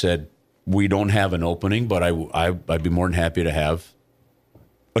note that said, "We don't have an opening, but I'd be more than happy to have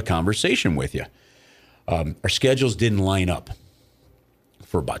a conversation with you." Our schedules didn't line up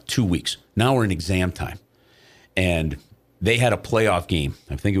for about 2 weeks. Now we're in exam time. And they had a playoff game.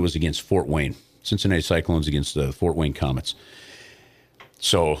 I think it was against Fort Wayne. Cincinnati Cyclones against the Fort Wayne Comets.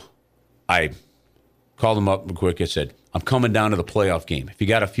 So I called them up real quick. I said, "I'm coming down to the playoff game. If you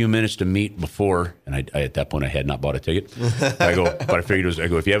got a few minutes to meet before," and I at that point I had not bought a ticket. I go, but I figured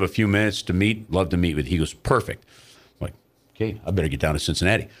if you have a few minutes to meet, love to meet with you. He goes, "Perfect." I'm like, okay, I better get down to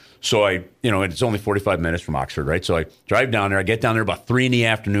Cincinnati. So it's only 45 minutes from Oxford, right? So I drive down there. I get down there about 3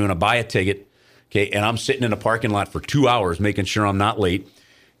 p.m. I buy a ticket, okay, and I'm sitting in a parking lot for 2 hours making sure I'm not late.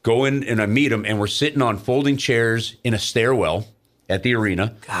 Go in and I meet him, and we're sitting on folding chairs in a stairwell at the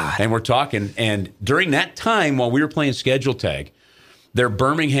arena. God. And we're talking. And during that time, while we were playing schedule tag, their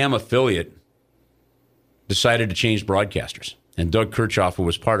Birmingham affiliate decided to change broadcasters. And Doug Kirchhoff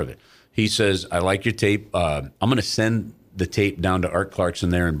was part of it. He says, "I like your tape. I'm going to send the tape down to Art Clarkson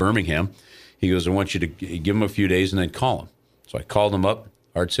there in Birmingham." He goes, "I want you to give him a few days and then call him." So I called him up.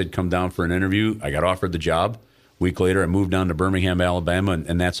 Art said, "Come down for an interview." I got offered the job. A week later, I moved down to Birmingham, Alabama,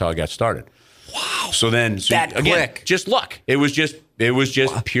 and that's how I got started. Wow. So then, quick. Just luck. It was just It was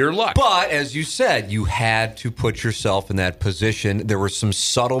just pure luck. But as you said, you had to put yourself in that position. There were some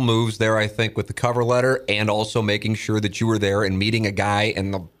subtle moves there, I think, with the cover letter and also making sure that you were there and meeting a guy in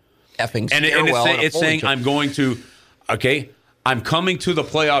the effing stairwell. And it's saying, I'm going to, I'm coming to the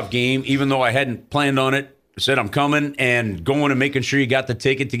playoff game, even though I hadn't planned on it. I said I'm coming and going and making sure you got the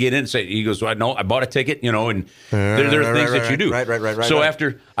ticket to get in. He goes, well, no, I bought a ticket, and there are things that you do. Right. So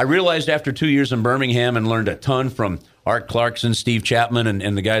I realized after 2 years in Birmingham and learned a ton from Art Clarkson, Steve Chapman,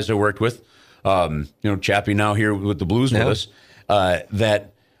 and the guys I worked with, Chappie now here with the Blues with us,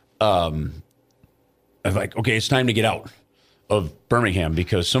 that I'm like, okay, it's time to get out of Birmingham,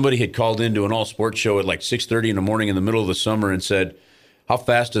 because somebody had called into an all-sports show at like 6:30 in the morning in the middle of the summer and said, how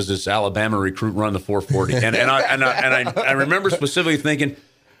fast does this Alabama recruit run the 440? And I remember specifically thinking,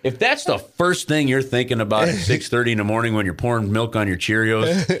 if that's the first thing you're thinking about at 6:30 in the morning when you're pouring milk on your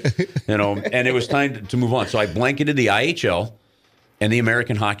Cheerios, and it was time to move on. So I blanketed the IHL and the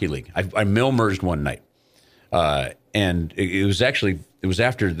American Hockey League. I mail merged one night, and it was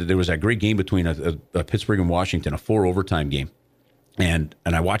after there was that great game between a Pittsburgh and Washington, a 4 overtime game, and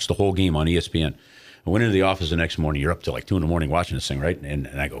I watched the whole game on ESPN. I went into the office the next morning. You're up till like 2 in the morning watching this thing, right? And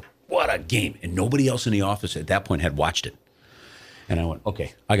I go, what a game. And nobody else in the office at that point had watched it. And I went,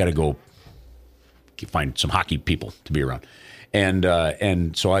 okay, I got to go find some hockey people to be around.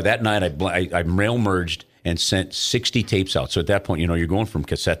 And so that night I mail merged and sent 60 tapes out. So at that point, you're going from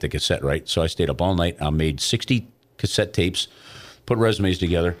cassette to cassette, right? So I stayed up all night. I made 60 cassette tapes, put resumes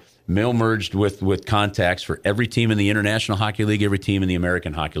together, mail merged with contacts for every team in the International Hockey League, every team in the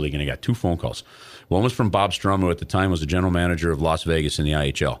American Hockey League. And I got 2 phone calls. One was from Bob Strum, who at the time was the general manager of Las Vegas in the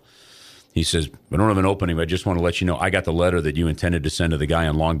IHL. He says, I don't have an opening, but I just want to let you know I got the letter that you intended to send to the guy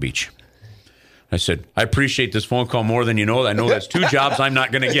in Long Beach. I said, I appreciate this phone call more than you know. I know that's 2 jobs I'm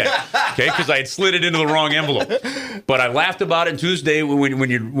not going to get, okay, because I had slid it into the wrong envelope. But I laughed about it. And Tuesday, when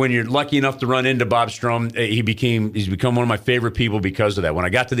you're lucky enough to run into Bob Strum, he's become one of my favorite people because of that. When I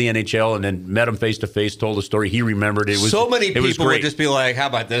got to the NHL and then met him face to face, told the story, he remembered it. So many people would just be like, "How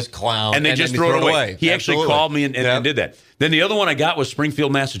about this clown?" And they just throw it away. He actually called me and did that. Then the other one I got was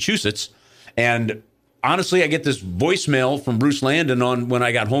Springfield, Massachusetts, and honestly, I get this voicemail from Bruce Landon when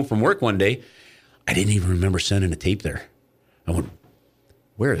I got home from work one day. I didn't even remember sending a tape there. I went,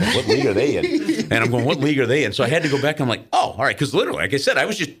 where are they? What league are they in? And I'm going, what league are they in? So I had to go back. I'm like, oh, all right. Because literally, like I said, I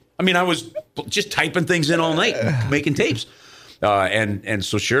was just typing things in all night, making tapes. And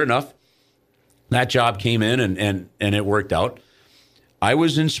so sure enough, that job came in and it worked out. I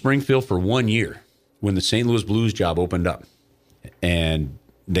was in Springfield for 1 year when the St. Louis Blues job opened up. And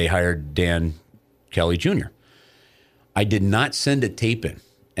they hired Dan Kelly Jr. I did not send a tape in.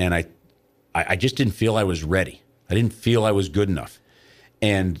 And I just didn't feel I was ready. I didn't feel I was good enough.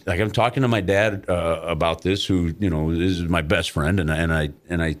 And like I'm talking to my dad about this, who is my best friend, and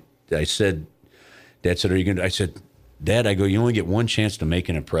I said, Dad said, "Are you going?" I said, Dad, I go, you only get one chance to make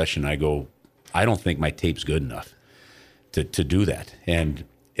an impression. I go, I don't think my tape's good enough to do that. And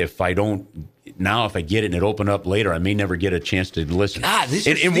if I get it and it open up later, I may never get a chance to listen. God, these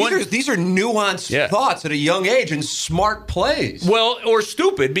are nuanced thoughts at a young age and smart plays. Well, or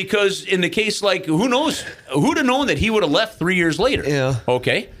stupid, because in the case, like, who knows? Who'd have known that he would have left 3 years later? Yeah.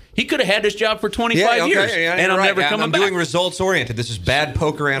 Okay. He could have had this job for 25 years, and I'm never coming back. I'm doing results-oriented. This is bad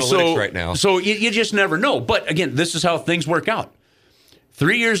poker analytics right now. So you just never know. But, again, this is how things work out.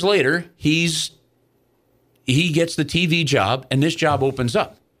 3 years later, he gets the TV job, and this job opens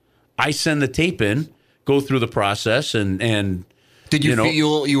up. I send the tape in, go through the process, and did you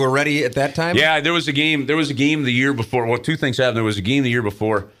feel you were ready at that time? Yeah, there was a game the year before. Well, 2 things happened. There was a game the year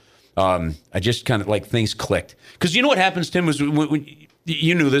before. I just kind of like things clicked, because you know what happens, Tim, was when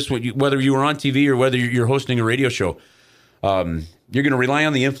you knew this, whether you were on TV or whether you're hosting a radio show, you're going to rely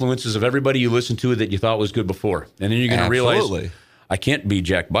on the influences of everybody you listened to that you thought was good before, and then you're going to realize, I can't be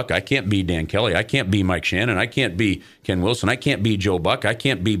Jack Buck. I can't be Dan Kelly. I can't be Mike Shannon. I can't be Ken Wilson. I can't be Joe Buck. I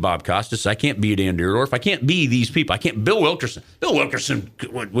can't be Bob Costas. I can't be Dan Deerdorf. I can't be these people. I can't Bill Wilkerson. Bill Wilkerson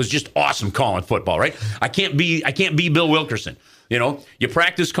was just awesome calling football, right? I can't be Bill Wilkerson. You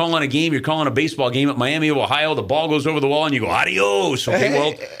practice calling a game. You're calling a baseball game at Miami of Ohio. The ball goes over the wall, and you go, adios.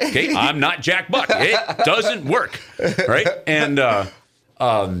 Okay, I'm not Jack Buck. It doesn't work, right? And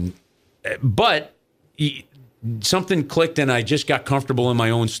but something clicked, and I just got comfortable in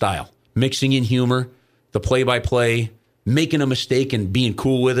my own style, mixing in humor, the play-by-play, making a mistake and being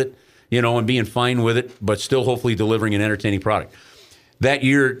cool with it, and being fine with it, but still hopefully delivering an entertaining product. That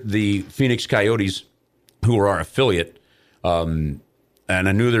year, the Phoenix Coyotes, who were our affiliate, and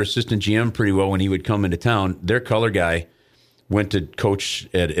I knew their assistant GM pretty well when he would come into town, their color guy went to coach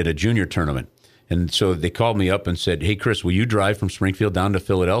at a junior tournament. And so they called me up and said, "Hey, Chris, will you drive from Springfield down to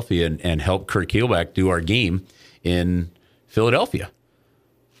Philadelphia and help Kurt Keelback do our game in Philadelphia?"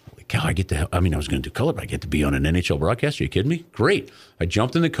 Holy cow, I was going to do color, but I get to be on an NHL broadcast. Are you kidding me? Great. I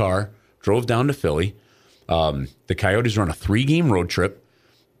jumped in the car, drove down to Philly. The Coyotes were on a 3-game road trip.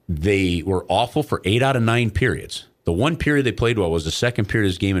 They were awful for 8 out of 9 periods. The one period they played well was the second period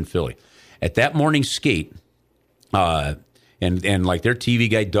of this game in Philly. At that morning skate, and like their TV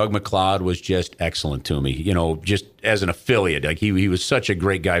guy, Doug McLeod, was just excellent to me, just as an affiliate. Like he was such a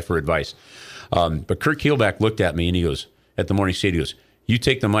great guy for advice. But Kurt Keelback looked at me and he goes, at the morning skate, he goes, "You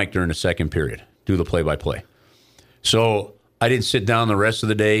take the mic during the second period. Do the play-by-play." So I didn't sit down the rest of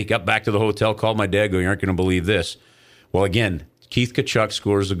the day, got back to the hotel, called my dad, going, "You aren't going to believe this." Well, again, Keith Tkachuk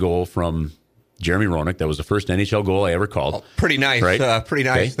scores a goal from Jeremy Roenick. That was the first NHL goal I ever called. Oh, pretty nice, right? Pretty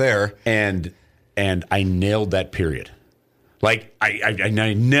nice there. And I nailed that period. Like I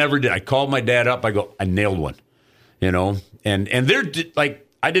never did. I called my dad up. I go, "I nailed one," And they're like,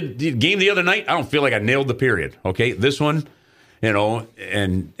 I did the game the other night. I don't feel like I nailed the period. Okay, this one, and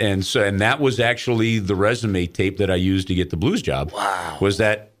that was actually the resume tape that I used to get the Blues job. Wow, was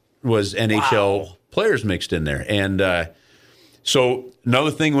NHL players mixed in there. And so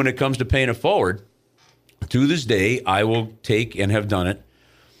another thing when it comes to paying it forward, to this day, I will take and have done it.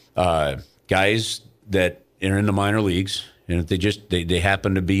 Guys that are in the minor leagues, and if they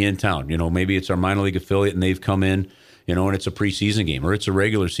happen to be in town, maybe it's our minor league affiliate and they've come in, and it's a preseason game or it's a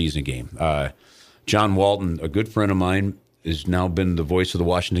regular season game. John Walton, a good friend of mine, has now been the voice of the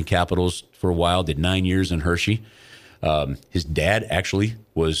Washington Capitals for a while, did 9 years in Hershey. His dad actually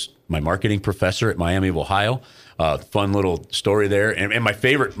was my marketing professor at Miami of Ohio. Fun little story there. And my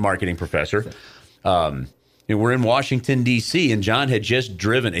favorite marketing professor. We're in Washington, D.C., and John had just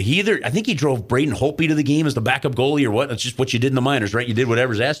driven. I think he drove Braden Holtby to the game as the backup goalie or what. That's just what you did in the minors, right? You did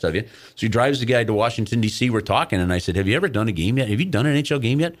whatever's asked of you. So he drives the guy to Washington, D.C. We're talking, and I said, "Have you ever done a game yet? Have you done an NHL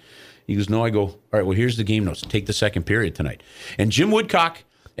game yet?" He goes, "No." I go, "All right, well, here's the game notes. Take the second period tonight." And Jim Woodcock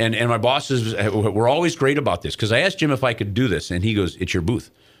and my bosses were always great about this, because I asked Jim if I could do this, and he goes, "It's your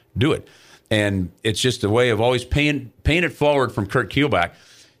booth. Do it." And it's just a way of always paying it forward from Kurt Keelback,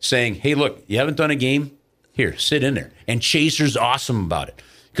 saying, "Hey, look, you haven't done a game? Here, sit in there." And Chaser's awesome about it,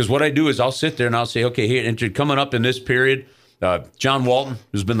 because what I do is I'll sit there and I'll say, "Okay, here, coming up in this period, John Walton,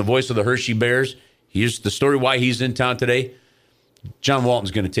 who's been the voice of the Hershey Bears, here's the story why he's in town today. John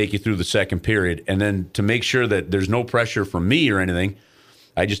Walton's going to take you through the second period." And then to make sure that there's no pressure from me or anything,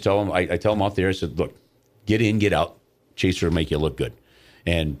 I just tell him, I tell him out there, I said, "Look, get in, get out. Chaser will make you look good."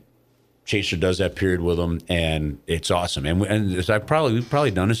 And Chaser does that period with them, and it's awesome. And we've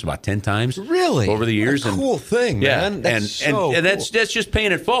probably done this about 10 times, really, over the years. What a cool thing, man. That's and that's just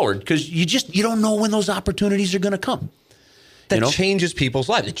paying it forward, because you don't know when those opportunities are going to come. That changes people's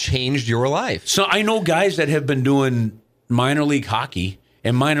lives. It changed your life. So I know guys that have been doing minor league hockey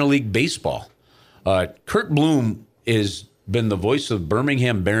and minor league baseball. Kurt Bloom has been the voice of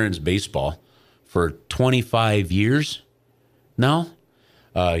Birmingham Barons baseball for 25 years now.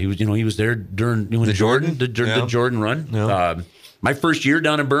 He was there during the Jordan run. Yeah. My first year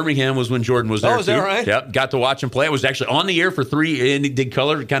down in Birmingham was when Jordan was there. Oh, is that right? Yep, got to watch him play. I was actually on the air for 3, and did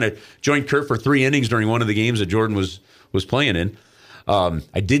color. Kind of joined Kurt for 3 innings during one of the games that Jordan was playing in.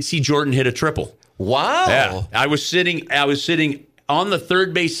 I did see Jordan hit a triple. Wow! Yeah, I was sitting on the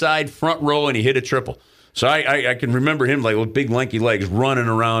third base side, front row, and he hit a triple. So I can remember him like with big lanky legs running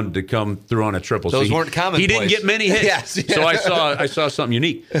around to come through on a triple. Those so weren't common. He didn't get many hits. Yes. So I saw something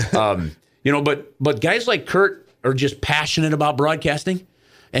unique. But guys like Kurt are just passionate about broadcasting,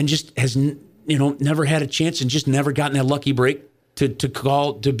 and just has never had a chance, and just never gotten that lucky break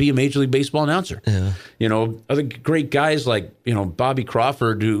to be a Major League Baseball announcer. Yeah. Other great guys like Bobby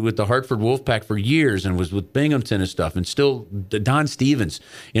Crawford, who with the Hartford Wolfpack for years and was with Binghamton and stuff, and still Don Stevens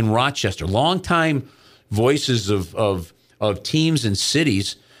in Rochester, longtime voices of teams and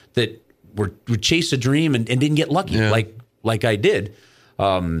cities that would chase a dream and didn't get lucky, like I did.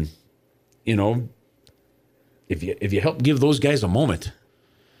 If you help give those guys a moment,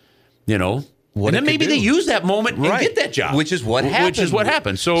 and then maybe they use that moment and get that job, which is what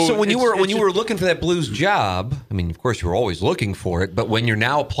happened. So when you were looking for that Blues job, I mean, of course, you were always looking for it, but when you're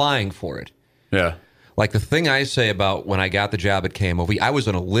now applying for it, yeah. Like the thing I say about when I got the job at KMOV, I was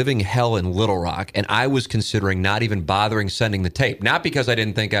in a living hell in Little Rock, and I was considering not even bothering sending the tape. Not because I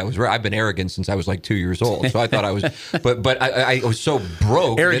didn't think I was right. I've been arrogant since I was like 2 years old, so I thought I was. But I was so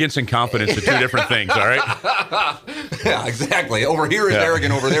broke. Arrogance and confidence are two different things. All right. Yeah, exactly. Over here is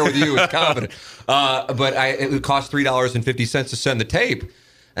arrogant. Over there with you is confident. But it cost $3.50 to send the tape.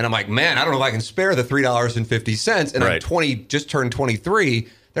 And I'm like, man, I don't know if I can spare the $3.50. And I'm just turned 23.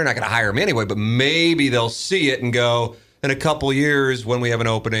 they're not going to hire him anyway, but maybe they'll see it and go, in a couple years when we have an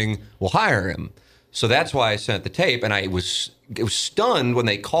opening, we'll hire him. So that's why I sent the tape, and it was stunned when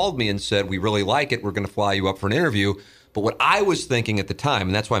they called me and said, we really like it, we're going to fly you up for an interview. But what I was thinking at the time,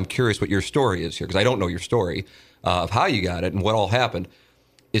 and that's why I'm curious what your story is here, because I don't know your story of how you got it and what all happened,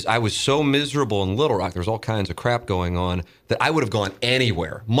 is I was so miserable in Little Rock, there was all kinds of crap going on, that I would have gone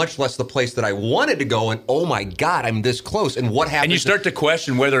anywhere, much less the place that I wanted to go, and oh my God, I'm this close. And what happens? And you start to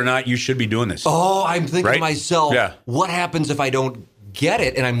question whether or not you should be doing this. Oh, I'm thinking to myself, Yeah. what happens if I don't get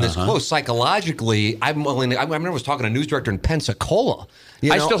it and I'm this close? Psychologically, I'm willing to, I remember I was talking to a neus director in Pensacola.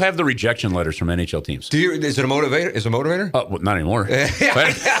 I still have the rejection letters from NHL teams. Is it a motivator? Is it a motivator? Well, not anymore. Again,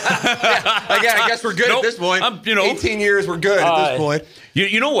 I guess we're good at this point. 18 years, we're good at this point.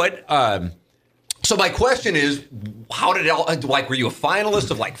 You know what? So my question is, how did it all, like, were you a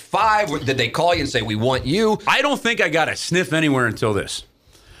finalist of like 5? Did they call you and say, we want you? I don't think I got a sniff anywhere until this.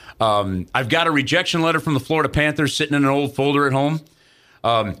 I've got a rejection letter from the Florida Panthers sitting in an old folder at home.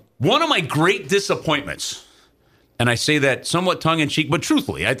 One of my great disappointments, and I say that somewhat tongue-in-cheek, but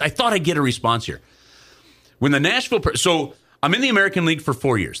truthfully, I thought I'd get a response here. When the Nashville... So I'm in the American League for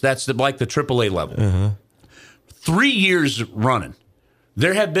 4 years. That's like the AAA level. 3 years running.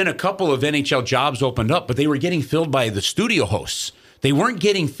 There have been a couple of NHL jobs opened up, but they were getting filled by the studio hosts. They weren't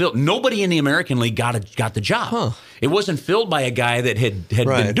getting filled. Nobody in the American League got the job. It wasn't filled by a guy that had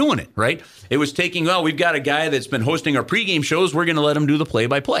been doing it, right? It was taking, we've got a guy that's been hosting our pregame shows. We're going to let him do the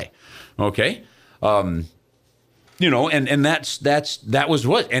play-by-play. Okay? And that was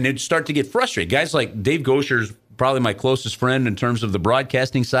what. And it'd start to get frustrated. Guys like Dave Gosher's probably my closest friend in terms of the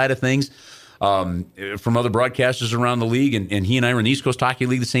broadcasting side of things. From other broadcasters around the league, and he and I were in the East Coast Hockey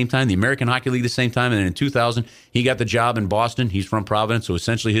League the same time, the American Hockey League the same time, and then in 2000, he got the job in Boston. He's from Providence, so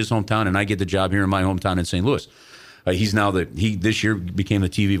essentially his hometown, and I get the job here in my hometown in St. Louis. He's now this year became the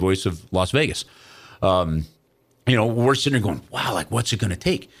TV voice of Las Vegas. We're sitting there going, wow, like, what's it going to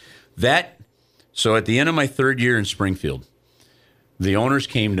take? So at the end of my 3rd year in Springfield, the owners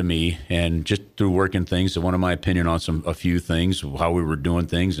came to me, and just through working things, they wanted my opinion on a few things, how we were doing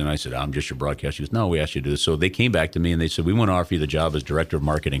things. And I said, I'm just your broadcaster. He goes, no, we asked you to do this. So they came back to me and they said, we want to offer you the job as director of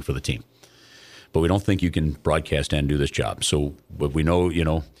marketing for the team, but we don't think you can broadcast and do this job. So but we know,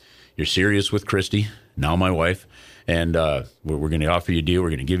 you're serious with Christy, now my wife, and we're going to offer you a deal. We're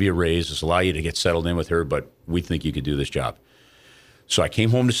going to give you a raise. This allow you to get settled in with her, but we think you could do this job. So I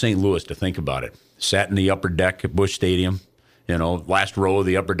came home to St. Louis to think about it. Sat in the upper deck at Busch Stadium. Last row of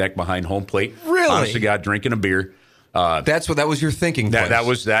the upper deck behind home plate. Really? Honest to God, drinking a beer. That was your thinking. That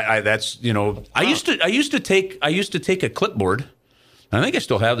was that. I used to take a clipboard. I think I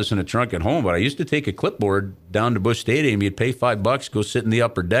still have this in a trunk at home, but I used to take a clipboard down to Busch Stadium. You'd pay $5, go sit in the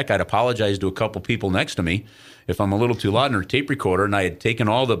upper deck. I'd apologize to a couple people next to me if I'm a little too loud in a tape recorder, and I had taken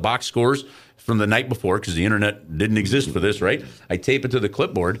all the box scores from the night before because the internet didn't exist for this, right? I tape it to the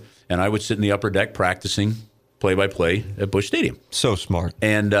clipboard, and I would sit in the upper deck practicing play-by-play at Busch Stadium. So smart.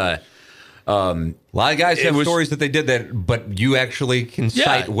 And a lot of guys have stories that they did that, but you actually can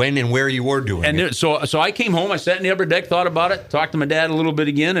cite when and where you were doing it. So I came home, I sat in the upper deck, thought about it, talked to my dad a little bit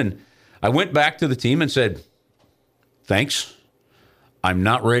again, and I went back to the team and said, thanks. I'm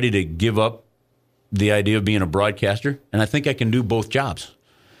not ready to give up the idea of being a broadcaster, and I think I can do both jobs.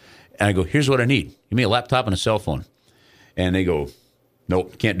 And I go, here's what I need. Give me a laptop and a cell phone. And they go,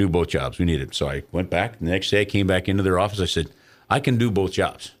 nope, can't do both jobs. We need it. So I went back. The next day I came back into their office. I said, I can do both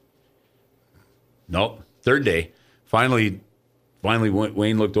jobs. Nope. 3rd day, finally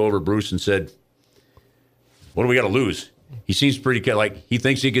Wayne looked over at Bruce and said, what do we got to lose? He seems pretty like he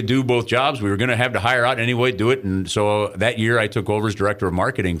thinks he could do both jobs. We were going to have to hire out anyway, do it. And so that year I took over as director of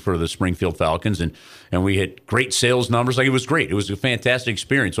marketing for the Springfield Falcons, and we had great sales numbers. Like, it was great. It was a fantastic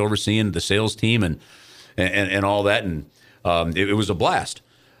experience overseeing the sales team and all that. And it was a blast.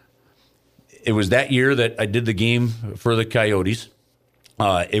 It was that year that I did the game for the Coyotes.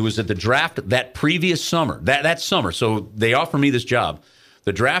 It was at the draft that previous summer, that summer. So they offer me this job.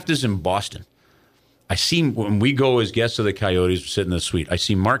 The draft is in Boston. I see, when we go as guests of the Coyotes, sit in the suite, I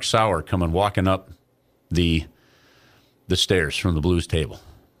see Mark Sauer coming walking up the stairs from the Blues table.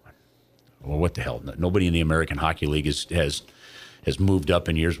 Well, what the hell? Nobody in the American Hockey League has moved up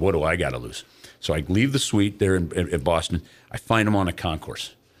in years. What do I got to lose? So I leave the suite there in Boston. I find him on a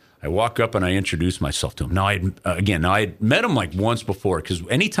concourse. I walk up and I introduce myself to him. Now, I had met him like once before, because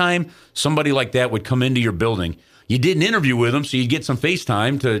anytime somebody like that would come into your building, you did an interview with them, so you'd get some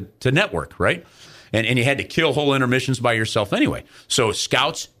FaceTime to network, right? And you had to kill whole intermissions by yourself anyway. So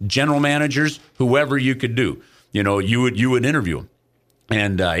scouts, general managers, whoever you could do, you would interview them.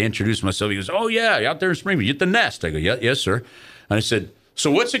 And I introduced myself. He goes, oh, yeah, out there in Springfield, you at the Nest. I go, yeah, yes, sir. And I said,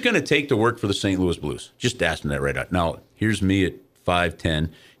 So what's it going to take to work for the St. Louis Blues? Just asking that right out. Now, here's me at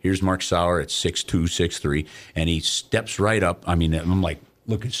 5'10". Here's Mark Sauer at 6'2", 6'3", and he steps right up. I mean, I'm like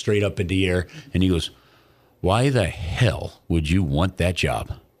looking straight up in the air, and he goes, "Why the hell would you want that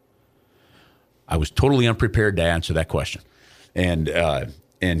job?" I was totally unprepared to answer that question. And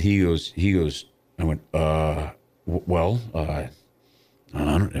he goes, I went, well, I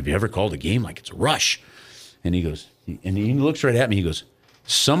don't know, have you ever called a game like it's a rush? And he goes, and he looks right at me. He goes,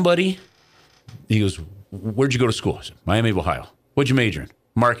 he goes, "Where'd you go to school?" I said, "Miami of Ohio." "What'd you major in?"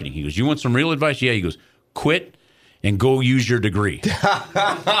 "Marketing." He goes, "You want some real advice?" "Yeah." He goes, "Quit and go use your degree."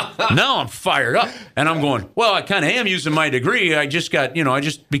 Now I'm fired up. And I'm going, well, I kind of am using my degree. I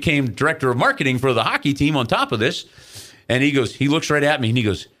just became director of marketing for the hockey team on top of this. And he looks right at me and he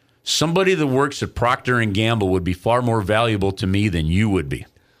goes, "Somebody that works at Procter & Gamble would be far more valuable to me than you would be."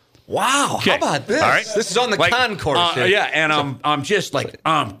 Wow. Okay. How about this? All right. This is on the concourse. Yeah, and I'm just like,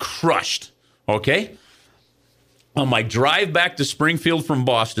 I'm crushed. Okay? On my drive back to Springfield from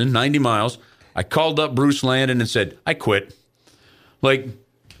Boston, 90 miles, I called up Bruce Landon and said, "I quit." Like,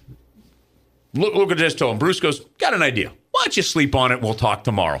 look at this, told him. Bruce goes, "Got an idea. Why don't you sleep on it? We'll talk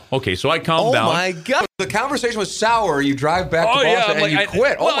tomorrow." Okay, so I calmed down. Oh, my God. The conversation was sour. You drive back to Boston and you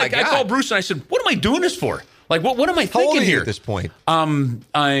quit. I called Bruce and I said, "What am I doing this for? Like, what am I thinking How old are you here?" at this point? I'm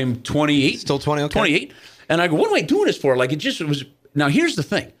 28. Still 20, okay. 28. And I go, "What am I doing this for?" Like, it was. Now, here's the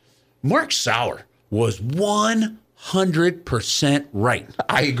thing. Mark Sauer was 100% right.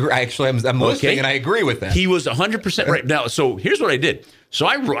 I agree. Actually, I'm listening, and I agree with that. He was 100% right. Now, so here's what I did. So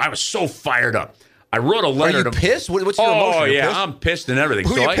I was so fired up. I wrote a letter. Are you pissed? What's your emotion? Oh, You're yeah, pissed? I'm pissed and everything.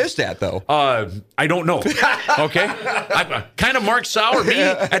 Who are you pissed at, though? I don't know. Okay? I'm kind of Mark Sauer. Me,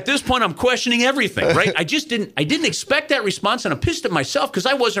 at this point, I'm questioning everything, right? I didn't expect that response, and I'm pissed at myself because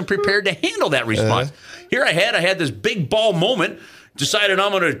I wasn't prepared to handle that response. Here I had this big ball moment, decided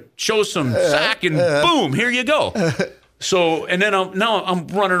I'm going to show some sack, and boom, here you go. So, and then I'm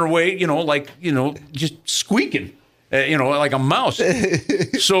running away, just squeaking, like a mouse.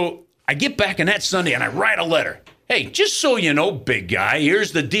 So I get back in that Sunday and I write a letter. "Hey, just so you know, big guy,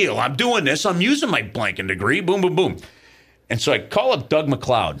 here's the deal. I'm doing this. I'm using my blanking degree. Boom, boom, boom." And so I call up Doug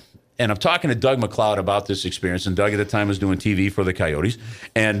McLeod, and I'm talking to Doug McLeod about this experience. And Doug at the time was doing TV for the Coyotes.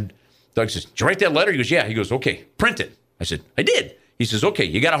 And Doug says, "Did you write that letter?" He goes, "Yeah." He goes, "Okay, print it." I said, "I did." He says, "Okay,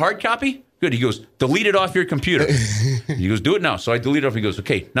 you got a hard copy?" "Good." He goes, "Delete it off your computer." He goes, "Do it now." So I delete it off. He goes,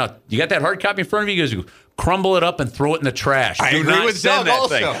 "Okay, now you got that hard copy in front of you?" He goes, "Crumble it up and throw it in the trash." I agree not with send Doug that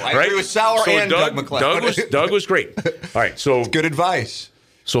also. thing, I right? agree with Sauer and Doug McLeod. Doug was great. All right, so Good advice.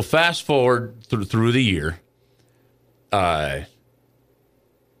 So fast forward through the year.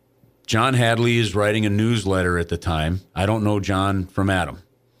 John Hadley is writing a newsletter at the time. I don't know John from Adam,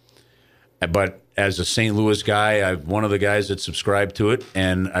 but as a St. Louis guy, I'm one of the guys that subscribed to it,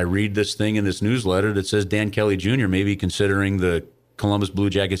 and I read this thing in this newsletter that says Dan Kelly Jr. may be considering the Columbus Blue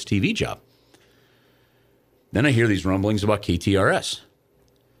Jackets TV job. Then I hear these rumblings about KTRS.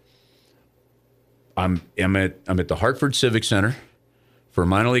 I'm at the Hartford Civic Center for a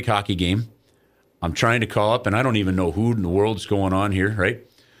minor league hockey game. I'm trying to call up, and I don't even know who in the world's going on here, right?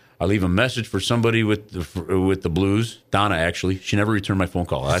 I leave a message for somebody with the Blues, Donna, actually. She never returned my phone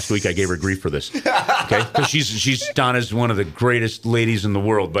call. Last week I gave her grief for this. Okay? Because Donna's one of the greatest ladies in the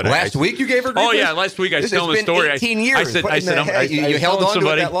world. But last week you gave her grief? Oh, yeah. Last week I was telling the story. 18 years. I said, you held on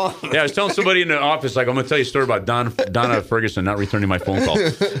to it that long? Yeah, I was telling somebody in the office, like, I'm going to tell you a story about Donna Ferguson not returning my phone call.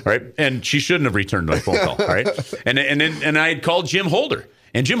 Right? And she shouldn't have returned my phone call. All right? And I had called Jim Holder.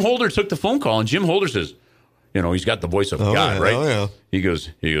 And Jim Holder took the phone call, and Jim Holder says, he's got the voice of God, right? Oh, yeah. He goes,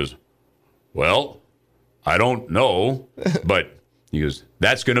 "Well, I don't know," but he goes,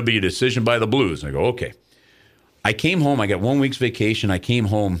 "That's going to be a decision by the Blues." And I go, "Okay." I came home. I got 1 week's vacation. I came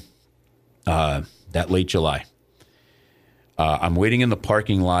home that late July. I'm waiting in the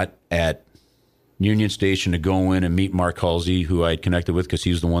parking lot at Union Station to go in and meet Mark Halsey, who I had connected with because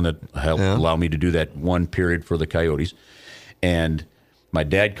he was the one that helped allow me to do that one period for the Coyotes. And my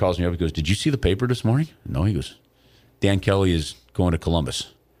dad calls me up. He goes, "Did you see the paper this morning?" "No." He goes, "Dan Kelly is going to Columbus."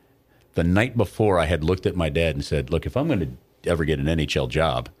 The night before, I had looked at my dad and said, "Look, if I'm going to ever get an NHL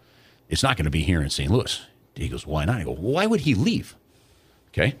job, it's not going to be here in St. Louis." He goes, "Why not?" I go, "Why would he leave?"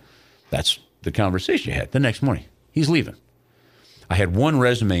 Okay, that's the conversation you had. The next morning, he's leaving. I had one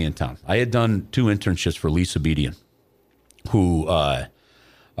resume in town. I had done 2 internships for Lisa Bedian, who I,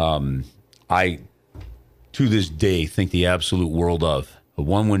 to this day, think the absolute world of.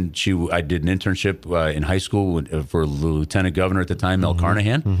 One when I did an internship in high school for the lieutenant governor at the time, Mel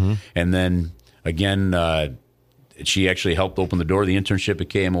Carnahan. And then, again, she actually helped open the door of the internship at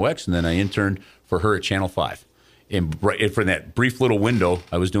KMOX, and then I interned for her at Channel 5 for that brief little window,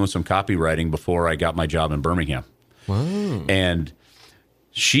 I was doing some copywriting before I got my job in Birmingham. Wow. And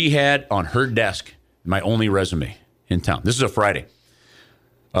she had on her desk my only resume in town. This is a Friday.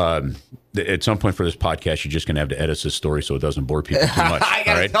 At some point for this podcast, you're just going to have to edit this story so it doesn't bore people too much. I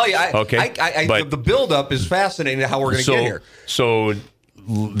got to tell you, but the buildup is fascinating how we're going to get here. So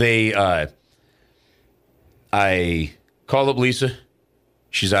I called up Lisa.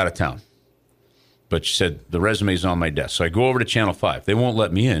 She's out of town. But she said, the resume's on my desk. So I go over to Channel 5. They won't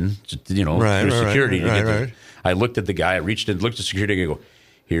let me in, through security. I looked at the guy. I reached in, looked at security. I go,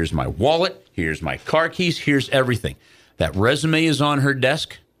 here's my wallet. Here's my car keys. Here's everything. That resume is on her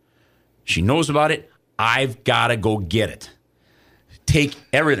desk. She knows about it. I've got to go get it. Take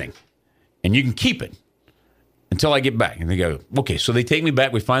everything. And you can keep it until I get back. And they go, okay. So they take me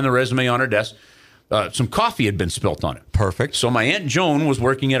back. We find the resume on her desk. Some coffee had been spilt on it. Perfect. So my Aunt Joan was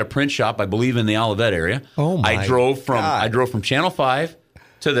working at a print shop, I believe, in the Olivet area. Oh my! I drove from Channel 5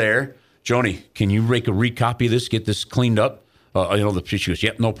 to there. Joni, can you make a recopy of this? Get this cleaned up. She goes,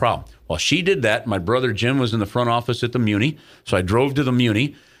 yep, no problem. Well, she did that. My brother Jim was in the front office at the Muni, so I drove to the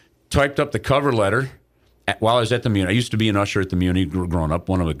Muni, typed up the cover letter. While I was at the Muni, I used to be an usher at the Muni growing up,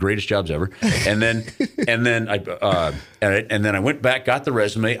 one of the greatest jobs ever. And then I went back, got the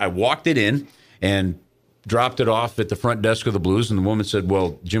resume, I walked it in. And dropped it off at the front desk of the Blues, and the woman said,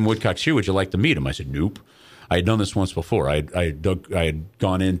 well, Jim Woodcock's here. Would you like to meet him? I said, nope. I had done this once before. I had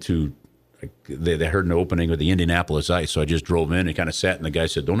gone into, they heard an opening with the Indianapolis Ice, so I just drove in and kind of sat, and the guy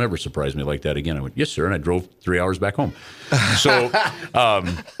said, don't ever surprise me like that again. I went, yes, sir, and I drove 3 hours back home. So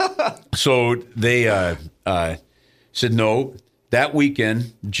they said no. That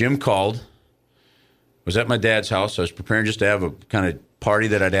weekend, Jim called, was at my dad's house. I was preparing just to have a kind of party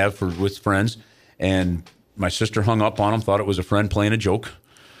that I'd have with friends. And my sister hung up on him, thought it was a friend playing a joke.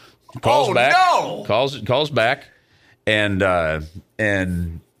 Calls back. No! Calls back. And I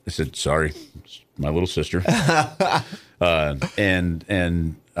said, sorry, it's my little sister. So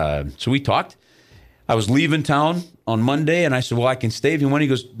we talked. I was leaving town on Monday, and I said, well, I can stay if you want. He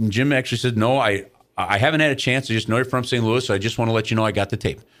goes, Jim actually said, no, I haven't had a chance. I just know you're from St. Louis, so I just want to let you know I got the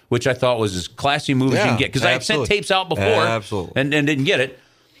tape, which I thought was as classy move as you can get. Because I had sent tapes out before and didn't get it.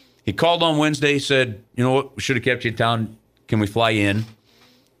 He called on Wednesday, said, you know what, we should have kept you in town. Can we fly in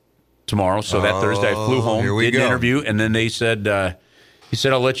tomorrow? So that Thursday I flew home, did an interview, and then they said, he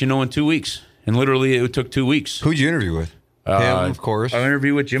said, I'll let you know in 2 weeks. And literally it took 2 weeks. Who'd you interview with? Him, of course. I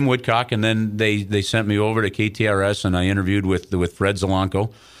interviewed with Jim Woodcock, and then they sent me over to KTRS, and I interviewed with Fred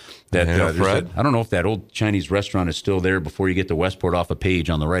Zelenko. Fred. I don't know if that old Chinese restaurant is still there before you get to Westport off a Page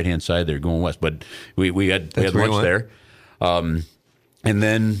on the right-hand side there going west. But we had lunch there. And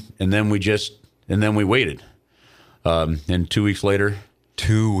then we waited. And 2 weeks later.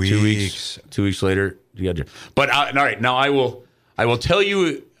 2 weeks. 2 weeks later. But all right, now I will tell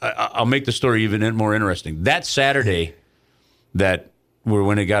you. I'll make the story even more interesting. That Saturday,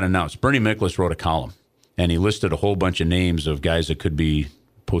 when it got announced, Bernie Miklasz wrote a column, and he listed a whole bunch of names of guys that could be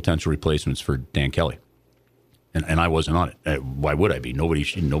potential replacements for Dan Kelly. And I wasn't on it. Why would I be?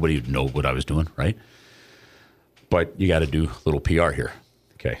 Nobody know what I was doing, right? But you got to do a little PR here.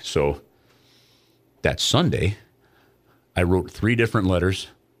 Okay, so that Sunday, I wrote 3 different letters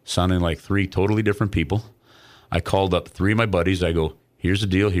sounding like 3 totally different people. I called up 3 of my buddies. I go, here's the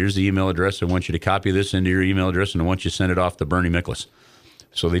deal. Here's the email address. I want you to copy this into your email address, and I want you to send it off to Bernie Miklasz.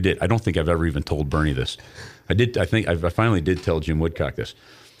 So they did. I don't think I've ever even told Bernie this. I did. I think I finally did tell Jim Woodcock this.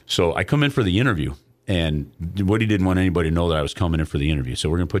 So I come in for the interview, and Woody didn't want anybody to know that I was coming in for the interview. So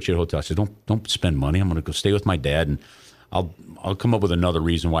we're going to put you at a hotel. I said, don't spend money. I'm going to go stay with my dad, and I'll come up with another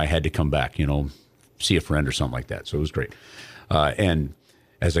reason why I had to come back, see a friend or something like that. So it was great. And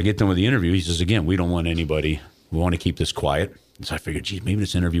as I get done with the interview, he says, again, we don't want anybody. We want to keep this quiet. So I figured, geez, maybe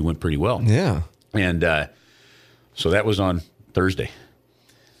this interview went pretty well. Yeah. And so that was on Thursday.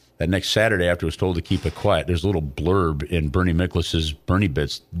 That next Saturday, after I was told to keep it quiet, there's a little blurb in Bernie Miklash's Bernie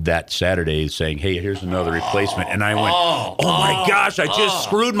Bits that Saturday saying, hey, here's another replacement. And I went, oh my gosh, I just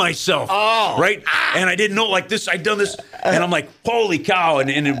screwed myself. Right? And I didn't know, like this, I'd done this. And I'm like, holy cow.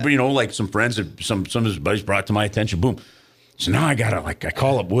 And like some friends, some of his buddies brought it to my attention. Boom. So now I got to, I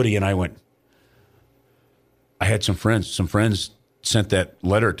call up Woody and I went, I had some friends sent that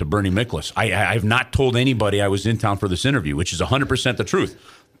letter to Bernie Miklasz. I've not told anybody I was in town for this interview, which is 100% the truth.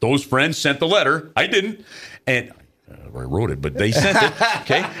 Those friends sent the letter. I didn't. And I wrote it, but they sent it.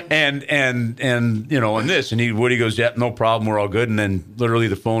 Okay. And on this, and Woody goes, yeah, no problem. We're all good. And then literally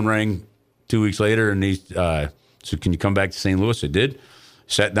the phone rang 2 weeks later, and he said, can you come back to St. Louis? I did.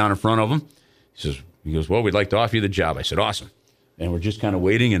 Sat down in front of him. He goes, well, we'd like to offer you the job. I said, awesome. And we're just kind of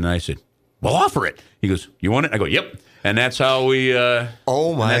waiting. And I said, Well, offer it. He goes, you want it? I go, yep. And that's how we.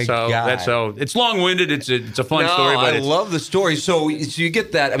 Oh my God! That's how. It's long-winded. It's a fun story. But I love the story. So you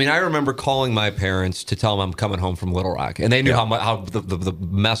get that. I mean, I remember calling my parents to tell them I'm coming home from Little Rock, and they knew how the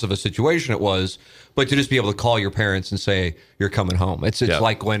mess of a situation it was. But to just be able to call your parents and say you're coming home, it's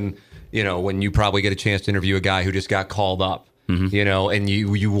like when you probably get a chance to interview a guy who just got called up. And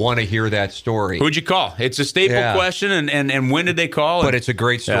you want to hear that story. Who'd you call? It's a staple question, and when did they call? But it's a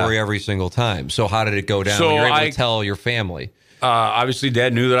great story every single time. So how did it go down? So you're able to tell your family. Obviously,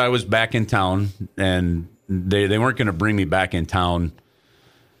 Dad knew that I was back in town, and they weren't going to bring me back in town.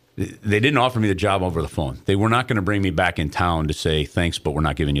 They didn't offer me the job over the phone. They were not going to bring me back in town to say, thanks, but we're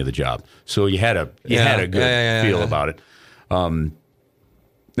not giving you the job. So you had a good feel about it.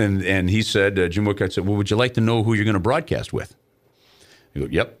 And he said, Jim Woodcock said, well, would you like to know who you're going to broadcast with? I go,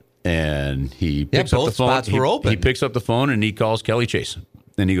 yep. And he picks up the phone. Spots were open. He picks up the phone and he calls Kelly Chase.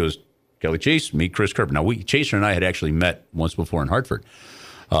 And he goes, Kelly Chase, meet Chris Kerber. Now, Chaser and I had actually met once before in Hartford.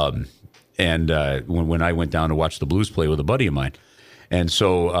 When I went down to watch the Blues play with a buddy of mine. And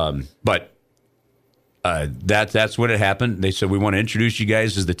so, that's when it happened. They said, we want to introduce you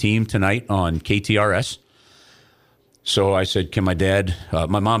guys as the team tonight on KTRS. So I said, can my dad,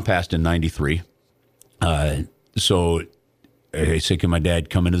 my mom passed in 93. So I said, can my dad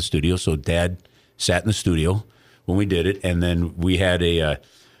come into the studio? So Dad sat in the studio when we did it. And then we had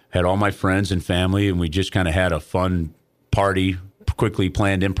had all my friends and family, and we just kind of had a fun party, quickly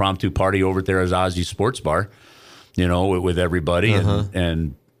planned impromptu party over there at Ozzy's Sports Bar, with everybody.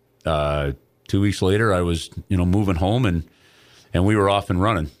 And 2 weeks later, I was, moving home and we were off and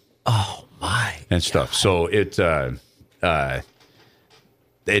running. Oh my! And stuff. God. So it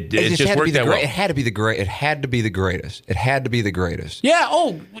just worked out well. It had to be the great. It had to be the greatest. It had to be the greatest. Yeah.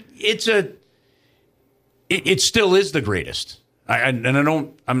 Oh, it still is the greatest. I'm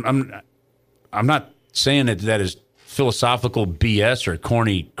not saying that is philosophical BS or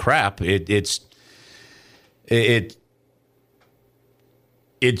corny crap. It's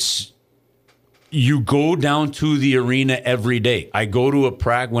you go down to the arena every day. I go to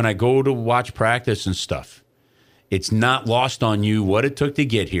when I go to watch practice and stuff. It's not lost on you what it took to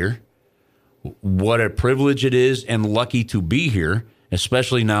get here, what a privilege it is and lucky to be here,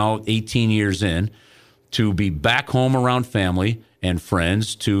 especially now 18 years in, to be back home around family and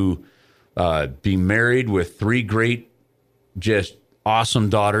friends, to be married with 3 great, just awesome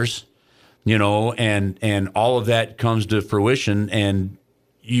daughters, and all of that comes to fruition, and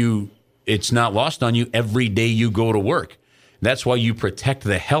it's not lost on you every day you go to work. That's why you protect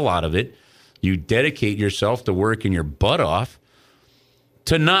the hell out of it. You dedicate yourself to working your butt off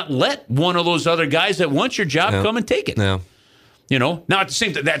to not let one of those other guys that wants your job come and take it. No. Now at the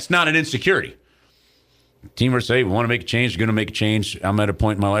same time, that's not an insecurity. Teamers say, we want to make a change, we're going to make a change. I'm at a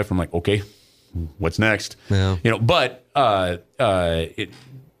point in my life where I'm like, okay, what's next? Yeah. But that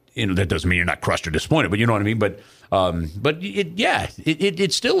doesn't mean you're not crushed or disappointed, but you know what I mean? But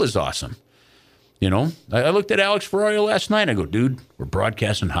it still is awesome. I looked at Alex Ferrario last night. I go, dude, we're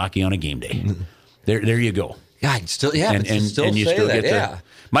broadcasting hockey on a game day. There you go. Yeah, still, yeah, and you still get that.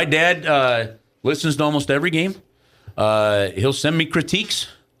 My dad listens to almost every game. He'll send me critiques.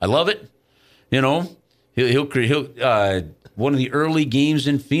 I love it. He'll one of the early games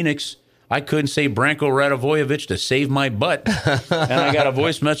in Phoenix, I couldn't say Branko Radivojevic to save my butt, and I got a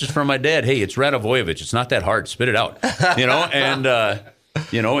voice message from my dad. Hey, it's Radivojevic. It's not that hard. Spit it out.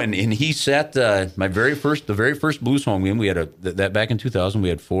 And he sat the very first Blues home game. We had that back in 2000. We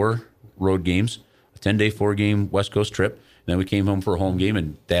had 4 road games, a 10-day 4-game West Coast trip. And then we came home for a home game,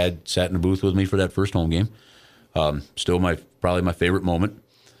 and Dad sat in the booth with me for that first home game. Still probably my favorite moment.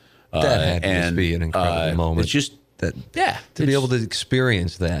 That had to just be an incredible moment. It's just to be able to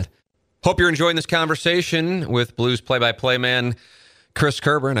experience that. Hope you're enjoying this conversation with Blues play-by-play man Chris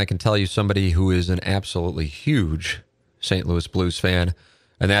Kerber, and I can tell you somebody who is an absolutely huge St. Louis Blues fan,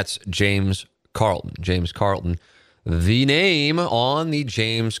 and that's James Carlton. James Carlton, the name on the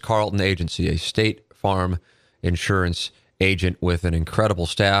James Carlton Agency, a State Farm insurance agent with an incredible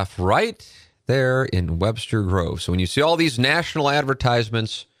staff right there in Webster Grove. So when you see all these national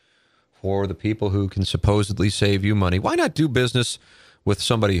advertisements for the people who can supposedly save you money, why not do business with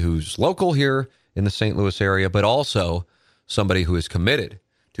somebody who's local here in the St. Louis area, but also somebody who is committed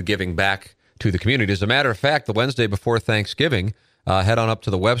to giving back to the community? As a matter of fact, the Wednesday before Thanksgiving, head on up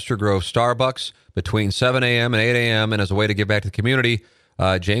to the Webster Grove Starbucks between 7 a.m. and 8 a.m. And as a way to give back to the community,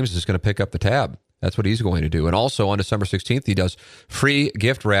 James is going to pick up the tab. That's what he's going to do. And also on December 16th, he does free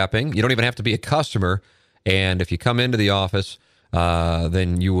gift wrapping. You don't even have to be a customer. And if you come into the office,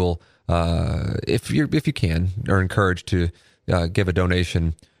 then you will, if you can, are encouraged to give a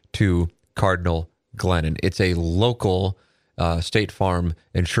donation to Cardinal Glennon. It's a local State Farm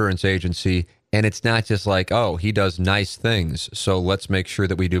insurance agency, and it's not just like, oh, he does nice things, so let's make sure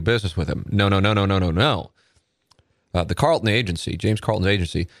that we do business with him. No. The Carlton agency, James Carlton's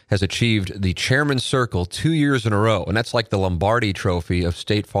agency, has achieved the Chairman's Circle 2 years in a row, and that's like the Lombardi Trophy of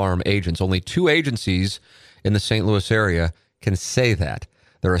State Farm agents. Only 2 agencies in the St. Louis area can say that.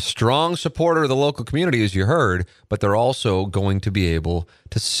 They're a strong supporter of the local community, as you heard, but they're also going to be able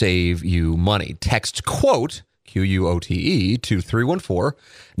to save you money. Text QUOTE, Q-U-O-T-E, to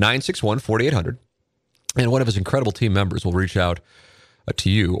 314-961-4800, and one of his incredible team members will reach out to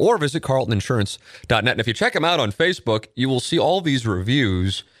you, or visit carltoninsurance.net. And if you check them out on Facebook, you will see all these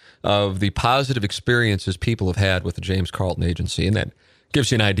reviews of the positive experiences people have had with the James Carlton agency, and that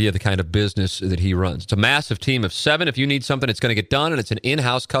gives you an idea of the kind of business that he runs. It's a massive team of 7. If you need something that's going to get done, and it's an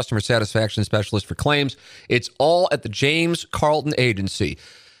in-house customer satisfaction specialist for claims, it's all at the James Carlton agency.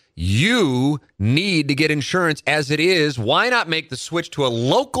 You need to get insurance as it is. Why not make the switch to a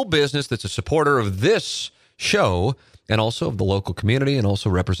local business that's a supporter of this show and also of the local community, and also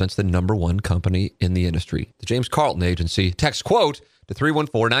represents the #1 company in the industry, the James Carlton agency? Text QUOTE to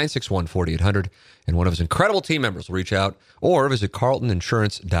 314-961-4800, and one of his incredible team members will reach out, or visit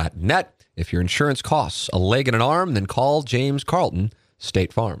carltoninsurance.net. If your insurance costs a leg and an arm, then call James Carlton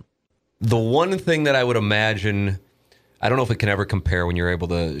State Farm. The one thing that I would imagine, I don't know if it can ever compare when you're able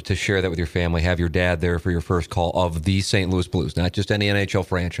to share that with your family, have your dad there for your first call of the St. Louis Blues, not just any NHL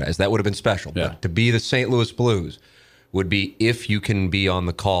franchise. That would have been special. Yeah. But to be the St. Louis Blues would be if you can be on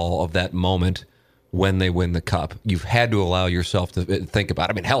the call of that moment when they win the cup. You've had to allow yourself to think about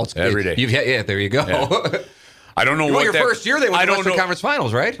it. I mean, hell, it's every day. Yeah, there you go. Yeah. I don't know what your first year they went to the Western Conference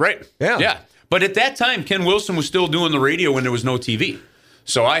Finals, right? Right. Yeah. But at that time, Ken Wilson was still doing the radio when there was no TV.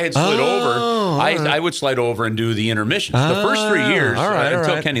 So I had slid over. I would slide over and do the intermissions. The first 3 years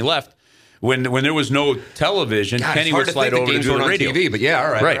until Kenny left, when there was no television, God, Kenny would slide over to do the radio. TV, but yeah,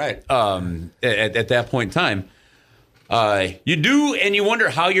 all right. At that point in time. You do, and you wonder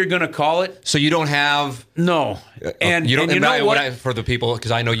how you're going to call it. So you don't have and you don't. And you know what? For the people,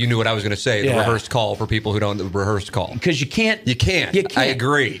 because I know you knew what I was going to say. The rehearsed call for people who don't rehearsed call, because you can't. I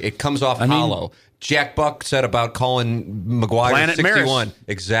agree. It comes off hollow. Jack Buck said about calling McGuire Planet 61. Maris.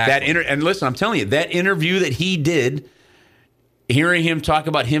 Exactly. And listen, I'm telling you, that interview that he did, hearing him talk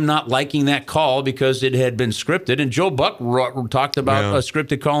about him not liking that call because it had been scripted, and Joe Buck talked about a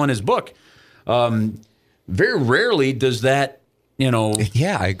scripted call in his book. Very rarely does that,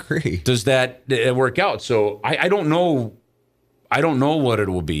 Yeah, I agree. Does that work out? So I don't know. I don't know what it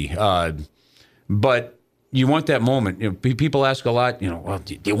will be. But you want that moment. People ask a lot, well,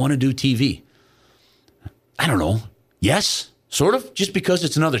 do you want to do TV? I don't know. Yes, sort of, just because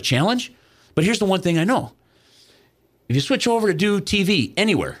it's another challenge. But here's the one thing I know. If you switch over to do TV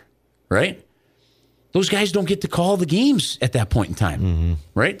anywhere, right, those guys don't get to call the games at that point in time,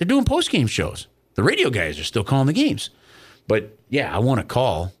 right? They're doing post-game shows. The radio guys are still calling the games. But, yeah, I want to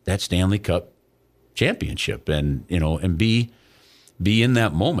call that Stanley Cup championship and be in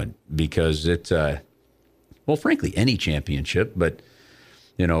that moment, because it's, frankly, any championship, but,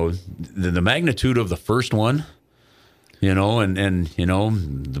 the magnitude of the first one, and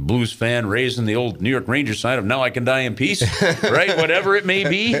the Blues fan raising the old New York Rangers sign of "Now I Can Die in Peace," right? Whatever it may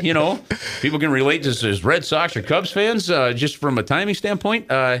be, people can relate this as Red Sox or Cubs fans, just from a timing standpoint.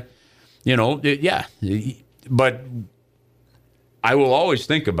 But I will always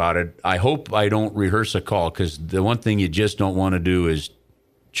think about it. I hope I don't rehearse a call, because the one thing you just don't want to do is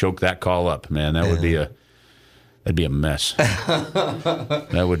choke that call up, man. That would be that'd be a mess.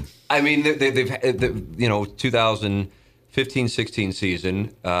 That would. I mean, they've 2015-16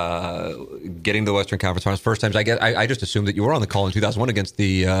 season, getting the Western Conference Finals. First times, I just assumed that you were on the call in 2001 against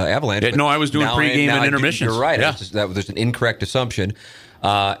the Avalanche. No, I was doing pregame and intermissions. You're right. Yeah. There's an incorrect assumption.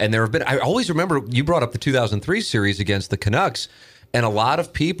 And there have been, I always remember you brought up the 2003 series against the Canucks, and a lot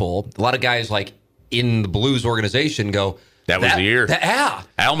of guys like in the Blues organization go, that was the year.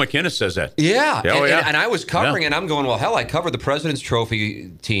 Al McInnes says that. Yeah. And I was covering, and I'm going, well, hell, I covered the President's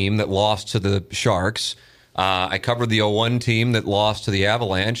Trophy team that lost to the Sharks. I covered the 01 team that lost to the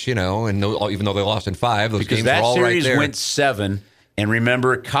Avalanche, and even though they lost in 5, those games were all right there. That series went 7. And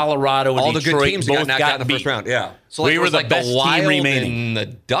remember, Colorado and all Detroit the good teams both got knocked out in the first round. Yeah, so we were the best team remaining. The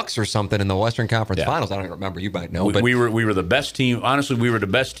Ducks or something in the Western Conference Finals. I don't even remember. You might know, but we were the best team. Honestly, we were the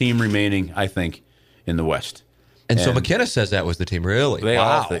best team remaining, I think, in the West. And so McInnes says that was the team. Really?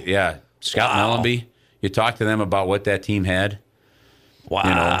 Wow. Scott Mellenby. You talk to them about what that team had.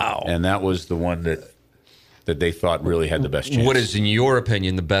 Wow. And that was the one that they thought really had the best chance. What is, in your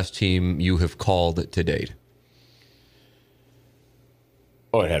opinion, the best team you have called to date?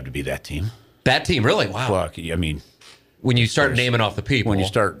 Oh, it'd have to be that team. That team, really? Wow. Fuck, I mean, When you start naming off the people. when you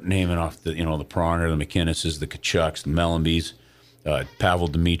start naming off the Pronger, the McInneses, the Kachucks, the Mellenbys, Pavel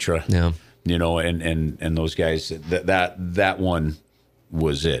Dimitra, and those guys, that one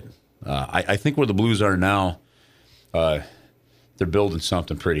was it. I think where the Blues are now, they're building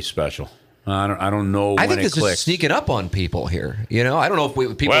something pretty special. I don't know. I think when this clicks. is sneaking up on people here. I don't know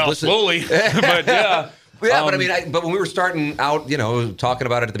if people listen. Slowly, but yeah. Yeah, but I mean, but when we were starting out, talking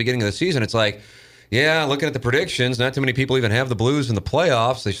about it at the beginning of the season, it's like, yeah, looking at the predictions, not too many people even have the Blues in the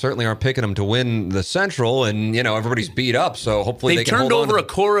playoffs. They certainly aren't picking them to win the Central, and everybody's beat up. So hopefully They've they can turned hold over on a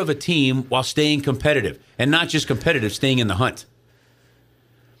core of a team while staying competitive, and not just competitive, staying in the hunt.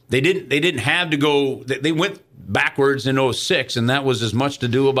 They didn't have to go. They went backwards in 2006, and that was as much to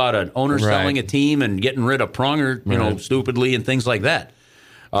do about an owner selling a team and getting rid of Pronger, stupidly, and things like that.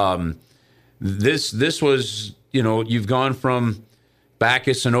 This was, you've gone from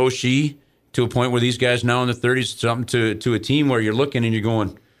Backus and Oshie to a point where these guys now in the 30s something to a team where you're looking and you're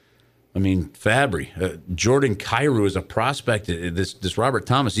going, I mean, Fabry, Jordan Kyrou is a prospect. This Robert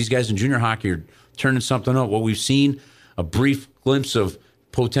Thomas, these guys in junior hockey are turning something up. What we've seen, a brief glimpse of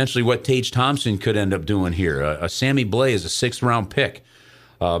potentially what Tage Thompson could end up doing here. A Sammy Blais is a 6th-round pick.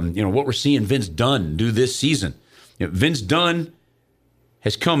 What we're seeing Vince Dunn do this season. Vince Dunn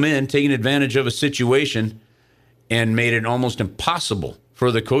has come in, taken advantage of a situation, and made it almost impossible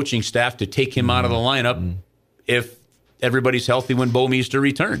for the coaching staff to take him out of the lineup if everybody's healthy when Bo Meester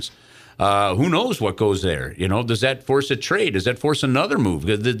returns. Who knows what goes there? Does that force a trade? Does that force another move?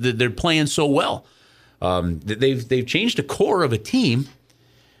 They're playing so well. They've changed the core of a team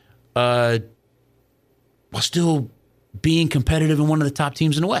while still being competitive in one of the top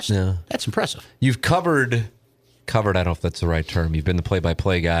teams in the West. Yeah. That's impressive. You've covered, I don't know if that's the right term. You've been the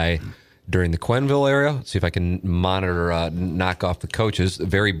play-by-play guy during the Quenneville era. Let's see if I can monitor, knock off the coaches.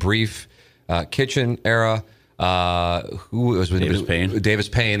 Very brief Kitchen era. Who was Davis Payne? Davis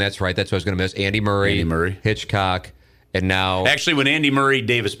Payne, that's right. That's what I was going to miss. Andy Murray, Hitchcock, and now... Actually, when Andy Murray,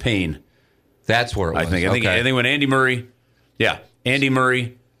 Davis Payne. That's where it was. I think when Andy Murray... Yeah, Andy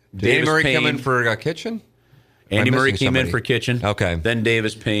Murray, Davis Murray Payne. come in for Kitchen? Andy Murray came in for Kitchen. Okay. Then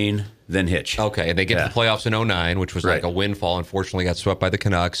Davis Payne, then Hitch. Okay, and they get to the playoffs in 2009, which was like a windfall. Unfortunately, got swept by the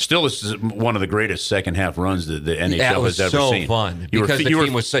Canucks. Still, this is one of the greatest second-half runs that the NHL has ever seen. It was so fun because the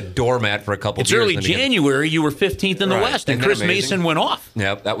team was such doormat for a couple of years. It's early January. You were 15th in the West, and Chris Mason went off.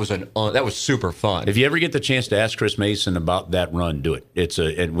 Yeah, that was super fun. If you ever get the chance to ask Chris Mason about that run, do it.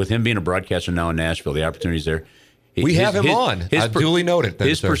 And with him being a broadcaster now in Nashville, the opportunity's there. We have him on. Duly noted.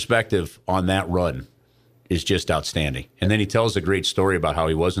 His perspective on that run is just outstanding. And then he tells a great story about how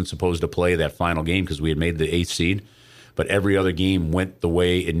he wasn't supposed to play that final game because we had made the 8th seed, but every other game went the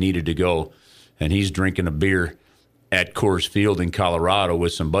way it needed to go. And he's drinking a beer at Coors Field in Colorado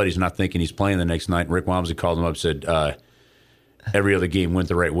with some buddies, not thinking he's playing the next night. And Rick Wamsley called him up and said, every other game went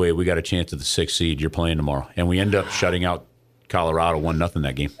the right way. We got a chance at the 6th seed. You're playing tomorrow. And we end up shutting out Colorado 1-0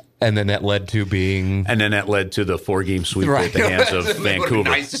 that game. And then that led to being... And then that led to the 4-game sweep at the hands of Vancouver.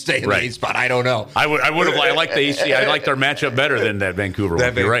 Nice to stay in the 8th spot. I don't know. I would have. I liked the AC. I liked our matchup better than that Vancouver one.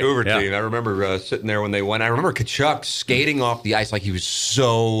 That Vancouver team. Yeah. I remember sitting there when they won. I remember Tkachuk skating off the ice like he was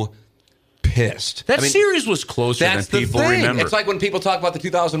so pissed. That series was closer than people remember. It's like when people talk about the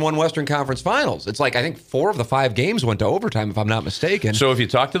 2001 Western Conference Finals. It's like I think 4 of the 5 games went to overtime, if I'm not mistaken. So if you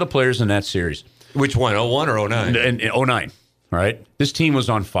talk to the players in that series, which one? 01 or 09? In 09. All right, this team was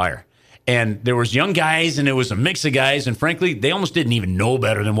on fire. And there was young guys, and it was a mix of guys, and frankly, they almost didn't even know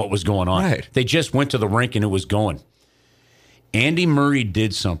better than what was going on. Right. They just went to the rink, and it was going. Andy Murray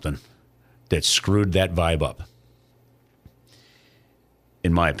did something that screwed that vibe up,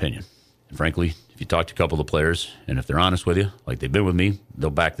 in my opinion. And frankly, if you talk to a couple of the players, and if they're honest with you, like they've been with me, they'll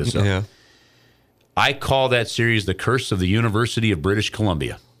back this up. Yeah. I call that series the curse of the University of British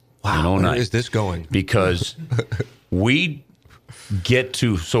Columbia. Wow, where is this going? Because we...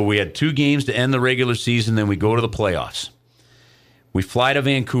 so we had 2 games to end the regular season, then we go to the playoffs. We fly to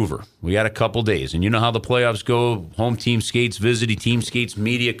Vancouver. We got a couple days, and you know how the playoffs go. Home team skates, visiting team skates,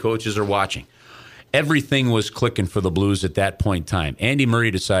 media, coaches are watching. Everything was clicking for the Blues at that point in time. Andy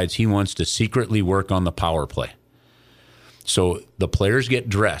Murray decides he wants to secretly work on the power play. So the players get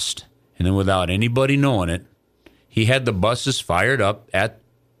dressed, and then without anybody knowing it, he had the buses fired up at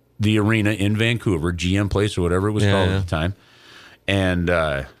the arena in Vancouver, GM Place or whatever it was called at the time. And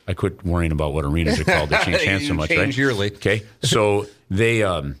I quit worrying about what arenas are called. They change hands so much, right? Change yearly. Okay. So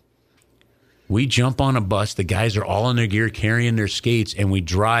we jump on a bus. The guys are all in their gear, carrying their skates, and we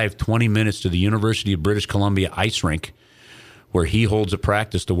drive 20 minutes to the University of British Columbia ice rink where he holds a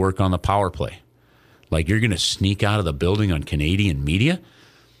practice to work on the power play. Like, you're going to sneak out of the building on Canadian media?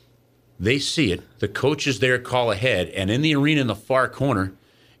 They see it. The coaches there call ahead, and in the arena in the far corner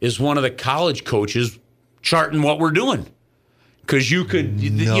is one of the college coaches charting what we're doing. Because you could,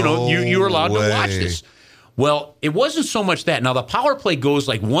 you were allowed to watch this. Well, it wasn't so much that. Now, the power play goes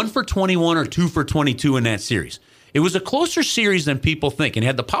like 1 for 21 or 2 for 22 in that series. It was a closer series than people think. And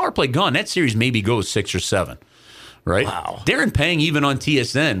had the power play gone, that series maybe goes 6 or 7. Right? Wow. Darren Pang, even on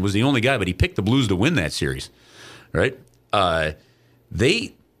TSN, was the only guy, but he picked the Blues to win that series. Right?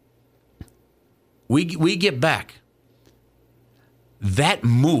 We get back. That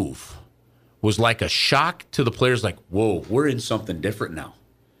move was like a shock to the players, like, whoa, we're in something different now.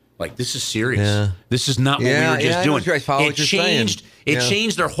 Like, this is serious. Yeah. This is not what we were just doing. It changed. It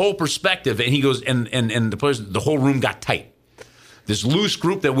changed their whole perspective. And he goes, and the players, the whole room got tight. This loose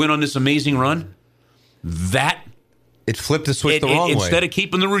group that went on this amazing run, it flipped the switch the wrong way. Instead of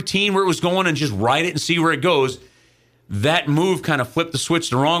keeping the routine where it was going and just ride it and see where it goes, that move kind of flipped the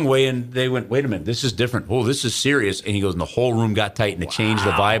switch the wrong way, and they went, wait a minute, this is different. Oh, this is serious. And he goes, and the whole room got tight, and it changed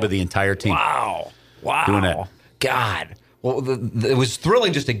the vibe of the entire team. Wow. Doing that. God. Well, it was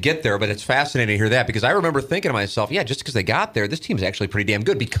thrilling just to get there, but it's fascinating to hear that because I remember thinking to myself, just because they got there, this team's actually pretty damn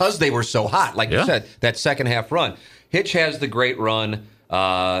good because they were so hot. Like you said, that second half run. Hitch has the great run.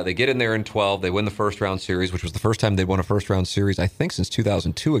 They get in there in 12. They win the first-round series, which was the first time they'd won a first-round series, I think, since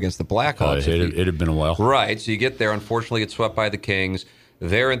 2002 against the Blackhawks. It had been a while. Right. So you get there. Unfortunately, get swept by the Kings.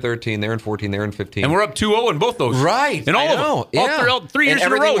 They're in 13. They're in 14. They're in 15. And we're up 2-0 in both those. Right. In all of them. All 3 years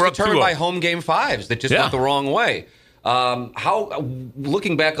in a row, we're up 2-0. Determined by home game 5s that just went the wrong way. How,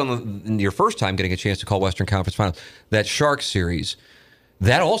 looking back on your first time getting a chance to call Western Conference Finals, that Sharks series,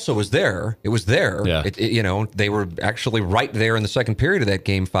 that also was there. It was there. Yeah. They were actually right there in the second period of that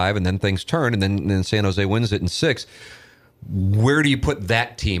game 5, and then things turned, and then San Jose wins it in 6. Where do you put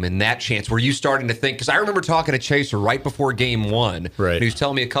that team and that chance? Were you starting to think? Because I remember talking to Chaser right before game 1. Right. And he was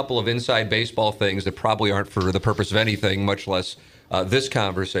telling me a couple of inside baseball things that probably aren't for the purpose of anything, much less this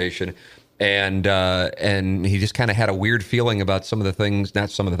conversation. And he just kind of had a weird feeling about some of the things,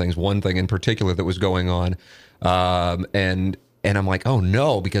 not some of the things, one thing in particular that was going on. And I'm like, oh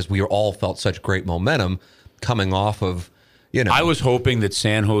no, because we all felt such great momentum coming off of, I was hoping that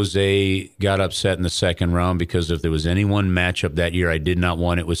San Jose got upset in the second round because if there was any one matchup that year I did not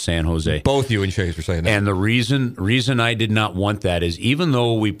want, it was San Jose. Both you and Chase were saying that. And the reason I did not want that is even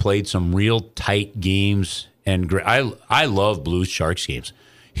though we played some real tight games, and I love Blues Sharks games,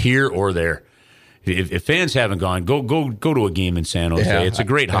 here or there. If fans haven't gone, go to a game in San Jose. It's a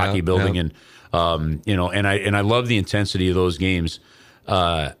great hockey building, and and I love the intensity of those games.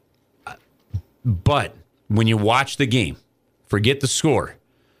 But when you watch the game, forget the score.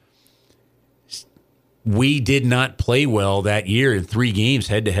 We did not play well that year in 3 games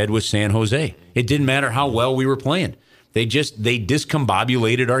head-to-head with San Jose. It didn't matter how well we were playing. They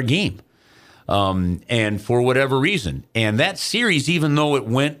discombobulated our game. And for whatever reason. And that series, even though it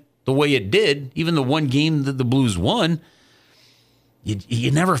went the way it did, even the one game that the Blues won,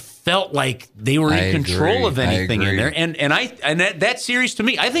 you never felt like they were in control of anything in there. And that series, to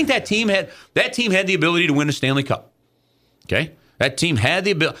me, I think that team had the ability to win a Stanley Cup. Okay? That team had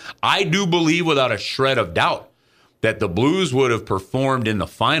the ability. I do believe without a shred of doubt that the Blues would have performed in the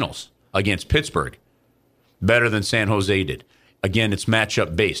finals against Pittsburgh better than San Jose did. Again, it's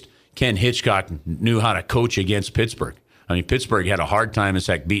matchup based. Ken Hitchcock knew how to coach against Pittsburgh. I mean, Pittsburgh had a hard time in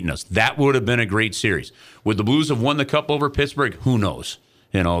fact beating us. That would have been a great series. Would the Blues have won the Cup over Pittsburgh? Who knows?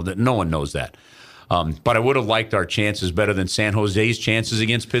 That no one knows that. But I would have liked our chances better than San Jose's chances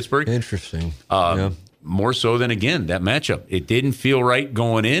against Pittsburgh. Interesting. More so than, again, that matchup. It didn't feel right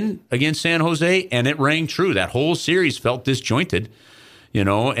going in against San Jose, and it rang true. That whole series felt disjointed,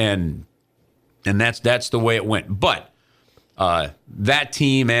 and that's the way it went. But that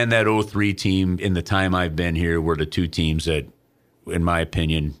team and that 03 team, in the time I've been here, were the 2 teams that, in my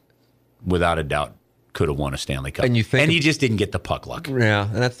opinion, without a doubt, could have won a Stanley Cup. And you just didn't get the puck luck. Yeah,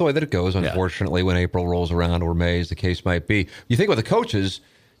 and that's the way that it goes, unfortunately, when April rolls around, or May, as the case might be. You think about the coaches,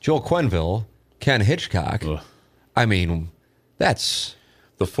 Joel Quenneville, Ken Hitchcock. Ugh. I mean, that's...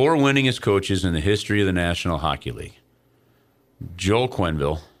 The 4 winningest coaches in the history of the National Hockey League. Joel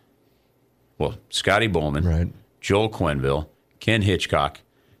Quenneville, Scotty Bowman, right. Joel Quenneville, Ken Hitchcock,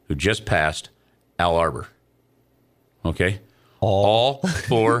 who just passed, Al Arbor. Okay? All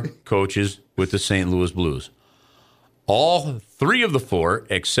 4 coaches with the St. Louis Blues. All 3 of the 4,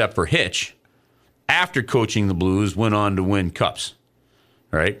 except for Hitch, after coaching the Blues, went on to win cups.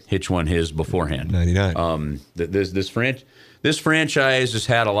 Right? Hitch won his beforehand. 99. This franchise has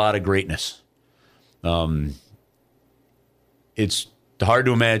had a lot of greatness. It's hard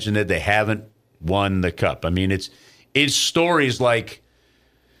to imagine that they haven't won the cup. I mean, it's stories like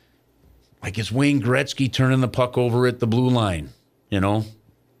Like, it's Wayne Gretzky turning the puck over at the blue line,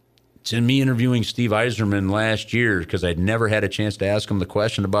 It's in me interviewing Steve Yzerman last year because I'd never had a chance to ask him the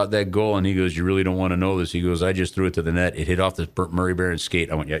question about that goal. And he goes, "You really don't want to know this." He goes, "I just threw it to the net. It hit off the Murray Baron's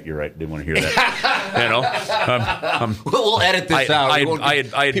skate." I went, "Yeah, you're right. Didn't want to hear that." We'll edit this out. I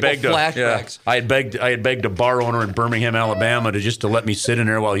had begged flashbacks. I had begged a bar owner in Birmingham, Alabama, to let me sit in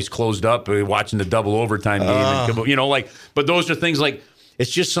there while he's closed up watching the double overtime game. But those are things like,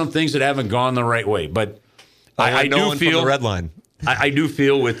 it's just some things that haven't gone the right way. But I do feel from the red line. I do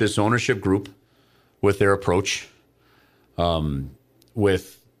feel with this ownership group, with their approach,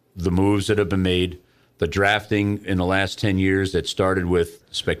 with the moves that have been made, the drafting in the last 10 years that started with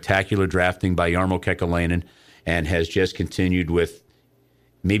spectacular drafting by Jarmo Kekalainen and has just continued with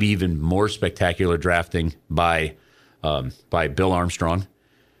maybe even more spectacular drafting by Bill Armstrong,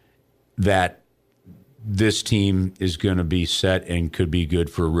 that this team is going to be set and could be good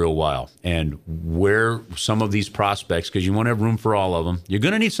for a real while. And where some of these prospects, because you want to have room for all of them, you're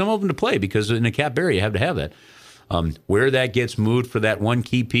going to need some of them to play because in a cap area you have to have that. Where that gets moved for that one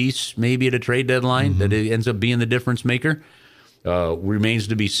key piece, maybe at a trade deadline, that it ends up being the difference maker, remains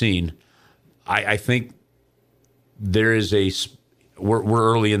to be seen. I think there is we're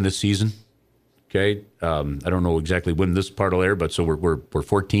early in the season. Okay, I don't know exactly when this part will air, but so we're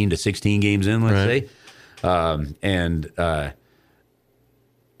 14 to 16 games in, let's say. And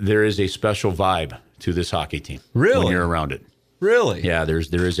there is a special vibe to this hockey team. Really? When you're around it. Really? Yeah, there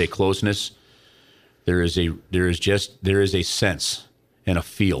is a closeness. There is a sense and a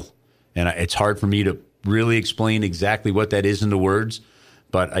feel. And it's hard for me to really explain exactly what that is in the words,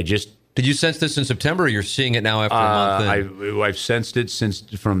 but I just... Did you sense this in September, or you're seeing it now after a month? I've sensed it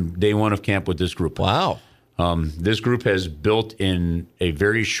from day one of camp with this group. Wow. This group has built in a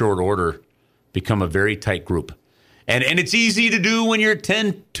very short order, become a very tight group. And it's easy to do when you're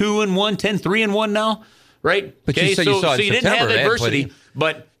 10-2-1, 10-3-1 now, right? But you said you saw it in didn't September, have adversity,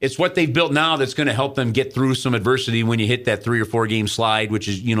 but it's what they've built now that's going to help them get through some adversity when you hit that 3 or 4 game slide, which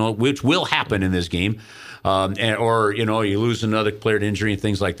will happen in this game. Or you lose another player to injury and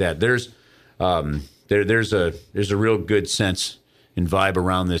things like that. There's a real good sense and vibe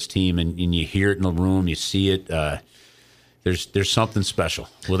around this team, and you hear it in the room, you see it. There's something special.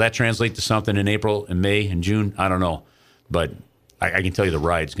 Will that translate to something in April and May and June? I don't know, but I can tell you the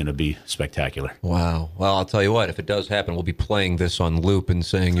ride's going to be spectacular. Wow. Well, I'll tell you what, if it does happen, we'll be playing this on loop and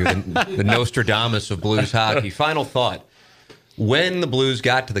saying you're the Nostradamus of Blues hockey. Final thought. When the Blues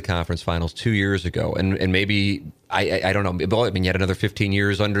got to the conference finals 2 years ago, and maybe, I don't know, I mean, yet another 15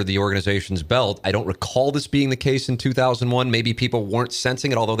 years under the organization's belt, I don't recall this being the case in 2001. Maybe people weren't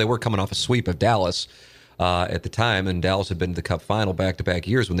sensing it, although they were coming off a sweep of Dallas at the time, and Dallas had been to the Cup final back-to-back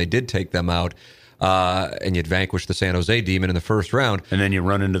years when they did take them out, and you'd vanquished the San Jose Demon in the first round. And then you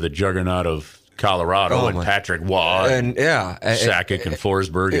run into the juggernaut of Colorado and Patrick Waugh and Sakic and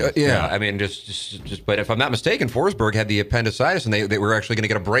Forsberg. Yeah, I mean, just. But if I'm not mistaken, Forsberg had the appendicitis, and they were actually going to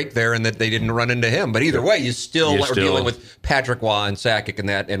get a break there, and that they didn't run into him. But either way, you still were dealing with Patrick Waugh and Sakic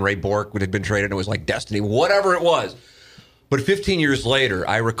and Ray Bourque, who had been traded, and it was like destiny, whatever it was. But 15 years later,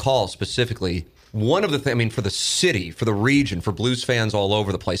 I recall specifically one of the things. I mean, for the city, for the region, for Blues fans all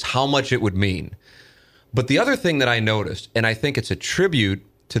over the place, how much it would mean. But the other thing that I noticed, and I think it's a tribute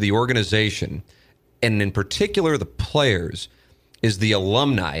to the organization, and in particular the players, is the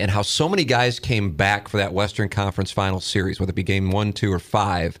alumni and how so many guys came back for that Western Conference Final Series, whether it be game 1, 2, or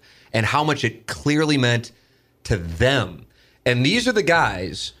 5, and how much it clearly meant to them. And these are the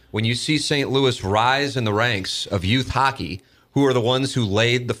guys, when you see St. Louis rise in the ranks of youth hockey, who are the ones who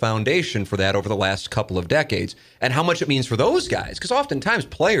laid the foundation for that over the last couple of decades, and how much it means for those guys. Because oftentimes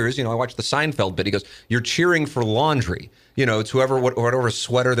players, I watched the Seinfeld bit, he goes, you're cheering for laundry. It's whatever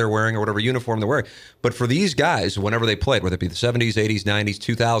sweater they're wearing or whatever uniform they're wearing. But for these guys, whenever they played, whether it be the 70s, 80s, 90s,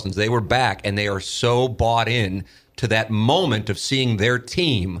 2000s, they were back, and they are so bought in to that moment of seeing their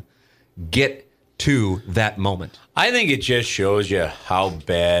team get to that moment. I think it just shows you how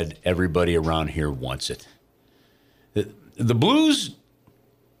bad everybody around here wants it. The Blues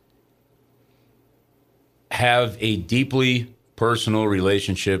have a deeply personal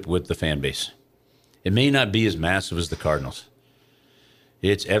relationship with the fan base. It may not be as massive as the Cardinals.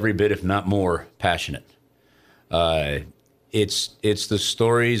 It's every bit, if not more, passionate. It's the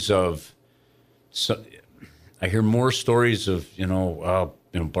stories of. I hear more stories of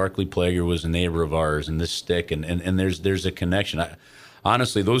Barclay Plager was a neighbor of ours, and this stick, and there's a connection.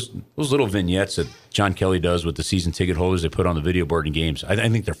 Honestly, those little vignettes that John Kelly does with the season ticket holders they put on the video board in games, I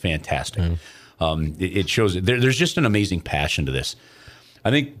think they're fantastic. It shows there's just an amazing passion to this. I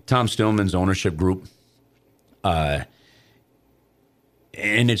think Tom Stillman's ownership group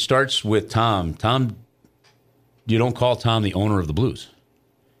And it starts with Tom. Tom, you don't call Tom the owner of the Blues.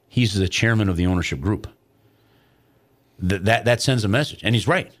 He's the chairman of the ownership group. That sends a message. And he's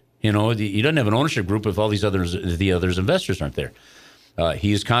right. You know, he doesn't have an ownership group if all these others investors aren't there.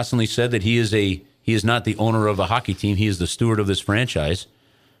 He has constantly said that he is not the owner of a hockey team. He is the steward of this franchise,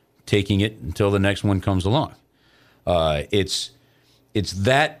 taking it until the next one comes along. It's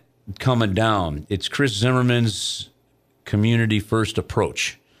that coming down. It's Chris Zimmerman's community first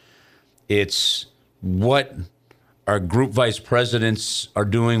approach. It's what our group vice presidents are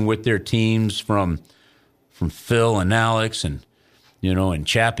doing with their teams, from Phil and Alex and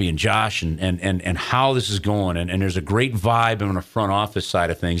Chappie and Josh, and how this is going. And there's a great vibe on the front office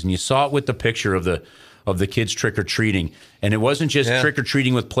side of things. And you saw it with the picture of the kids trick-or-treating. And it wasn't just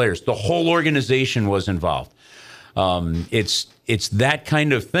trick-or-treating with players. The whole organization was involved. It's that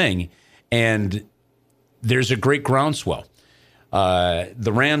kind of thing. And there's a great groundswell.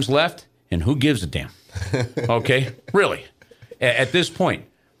 The Rams left, and who gives a damn? Okay? Really. At this point.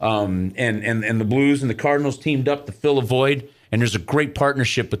 And the Blues and the Cardinals teamed up to fill a void. And there's a great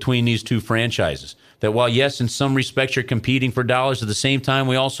partnership between these two franchises that, while, yes, in some respects you're competing for dollars, at the same time,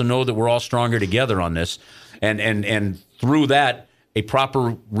 we also know that we're all stronger together on this. And through that, a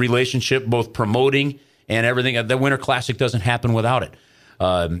proper relationship, both promoting and everything. The Winter Classic doesn't happen without it.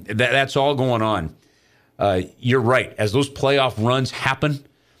 That's all going on. You're right. As those playoff runs happen,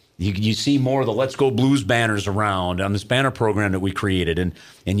 you see more of the Let's Go Blues banners around on this banner program that we created. And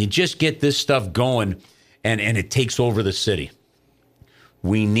you just get this stuff going, and it takes over the city.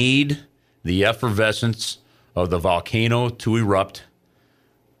 We need the effervescence of the volcano to erupt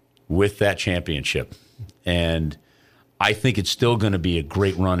with that championship. And I think it's still going to be a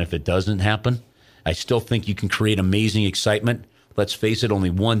great run if it doesn't happen. I still think you can create amazing excitement. Let's face it,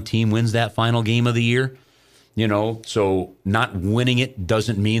 only one team wins that final game of the year. So not winning it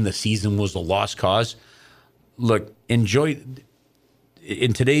doesn't mean the season was a lost cause. Look, enjoy.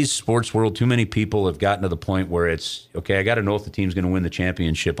 In today's sports world, too many people have gotten to the point where it's, okay, I got to know if the team's going to win the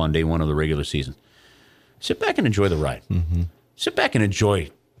championship on day one of the regular season. Sit back and enjoy the ride. Mm-hmm. Sit back and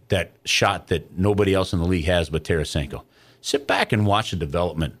enjoy that shot that nobody else in the league has but Tarasenko. Sit back and watch the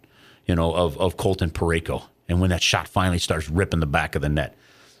development, of Colton Parayko. And when that shot finally starts ripping the back of the net,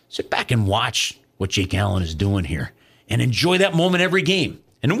 sit back and watch what Jake Allen is doing here and enjoy that moment every game.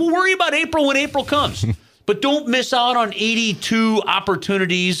 And we'll worry about April when April comes. But don't miss out on 82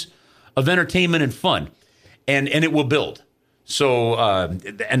 opportunities of entertainment and fun. And it will build. So,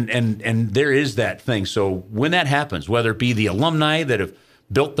 and there is that thing. So when that happens, whether it be the alumni that have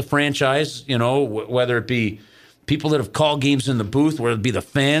built the franchise, whether it be people that have called games in the booth, whether it be the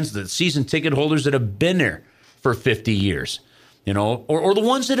fans, the season ticket holders that have been there for 50 years, or the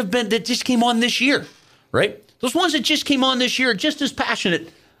ones that just came on this year, right? Those ones that just came on this year are just as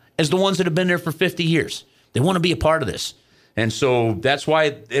passionate as the ones that have been there for 50 years. They want to be a part of this. And so that's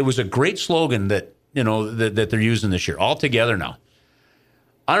why it was a great slogan that they're using this year. All together now.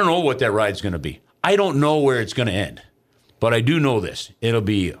 I don't know what that ride's going to be. I don't know where it's going to end. But I do know this. It'll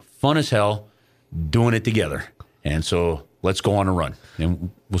be fun as hell doing it together. And so let's go on a run.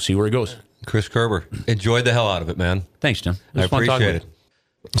 And we'll see where it goes. Chris Kerber, enjoyed the hell out of it, man. Thanks, Tim. I appreciate it.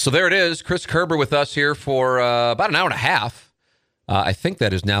 So there it is. Chris Kerber with us here for about an hour and a half. I think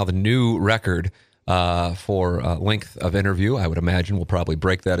that is now the new record for length of interview. I would imagine we'll probably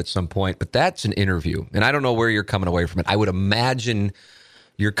break that at some point. But that's an interview. And I don't know where you're coming away from it. I would imagine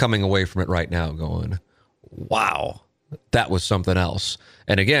you're coming away from it right now going, wow, that was something else.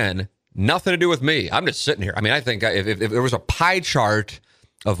 And again, nothing to do with me. I'm just sitting here. I mean, I think if there was a pie chart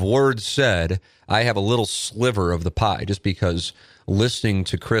of words said, I have a little sliver of the pie just because listening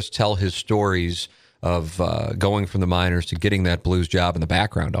to Chris tell his stories of going from the minors to getting that Blues job and the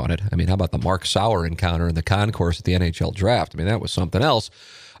background on it. I mean, how about the Mark Sauer encounter in the concourse at the NHL draft? I mean, that was something else.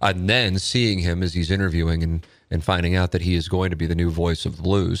 And then seeing him as he's interviewing and finding out that he is going to be the new voice of the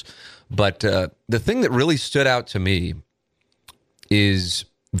Blues. But the thing that really stood out to me is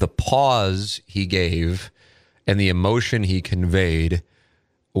the pause he gave and the emotion he conveyed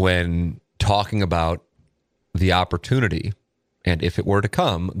when talking about the opportunity, and if it were to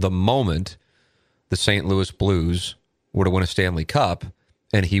come, the moment the St. Louis Blues were to win a Stanley Cup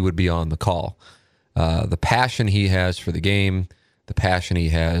and he would be on the call. The passion he has for the game, the passion he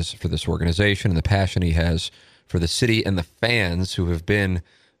has for this organization, and the passion he has for the city and the fans who have been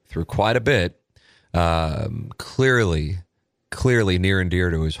through quite a bit, clearly near and dear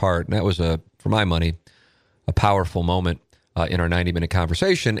to his heart. And that was, for my money, a powerful moment in our 90-minute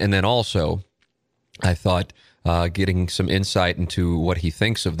conversation. And then also, I thought getting some insight into what he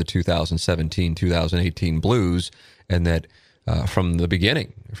thinks of the 2017-2018 Blues, and that from the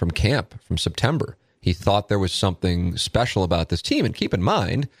beginning, from camp, from September. He thought there was something special about this team. And keep in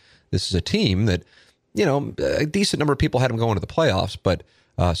mind, this is a team that, a decent number of people had them going to the playoffs, but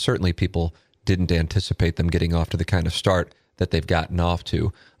certainly people didn't anticipate them getting off to the kind of start that they've gotten off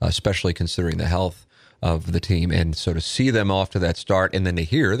to, especially considering the health of the team. And so to see them off to that start, and then to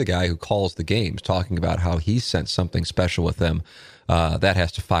hear the guy who calls the games talking about how he sensed something special with them, that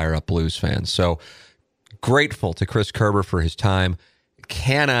has to fire up Blues fans. So grateful to Chris Kerber for his time.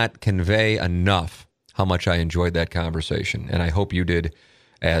 Cannot convey enough how much I enjoyed that conversation, and I hope you did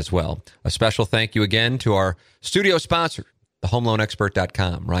as well. A special thank you again to our studio sponsor,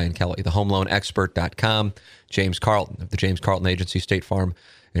 thehomeloanexpert.com, Ryan Kelly, thehomeloanexpert.com, James Carlton of the James Carlton Agency, State Farm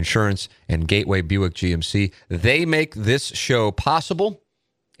Insurance, and Gateway Buick GMC. They make this show possible,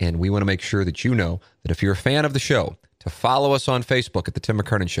 and we want to make sure that you know that if you're a fan of the show, to follow us on Facebook at The Tim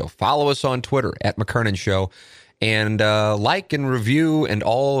McKernan Show, follow us on Twitter at McKernan Show, and like and review and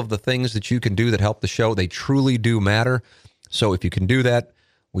all of the things that you can do that help the show. They truly do matter. So if you can do that,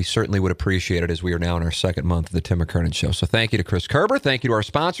 we certainly would appreciate it, as we are now in our second month of the Tim McKernan Show. So thank you to Chris Kerber. Thank you to our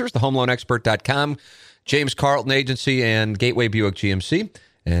sponsors, thehomeloanexpert.com, James Carlton Agency, and Gateway Buick GMC.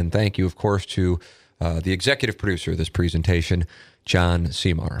 And thank you, of course, to the executive producer of this presentation, John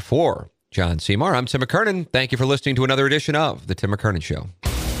Seymour. For John Seymour, I'm Tim McKernan. Thank you for listening to another edition of the Tim McKernan Show.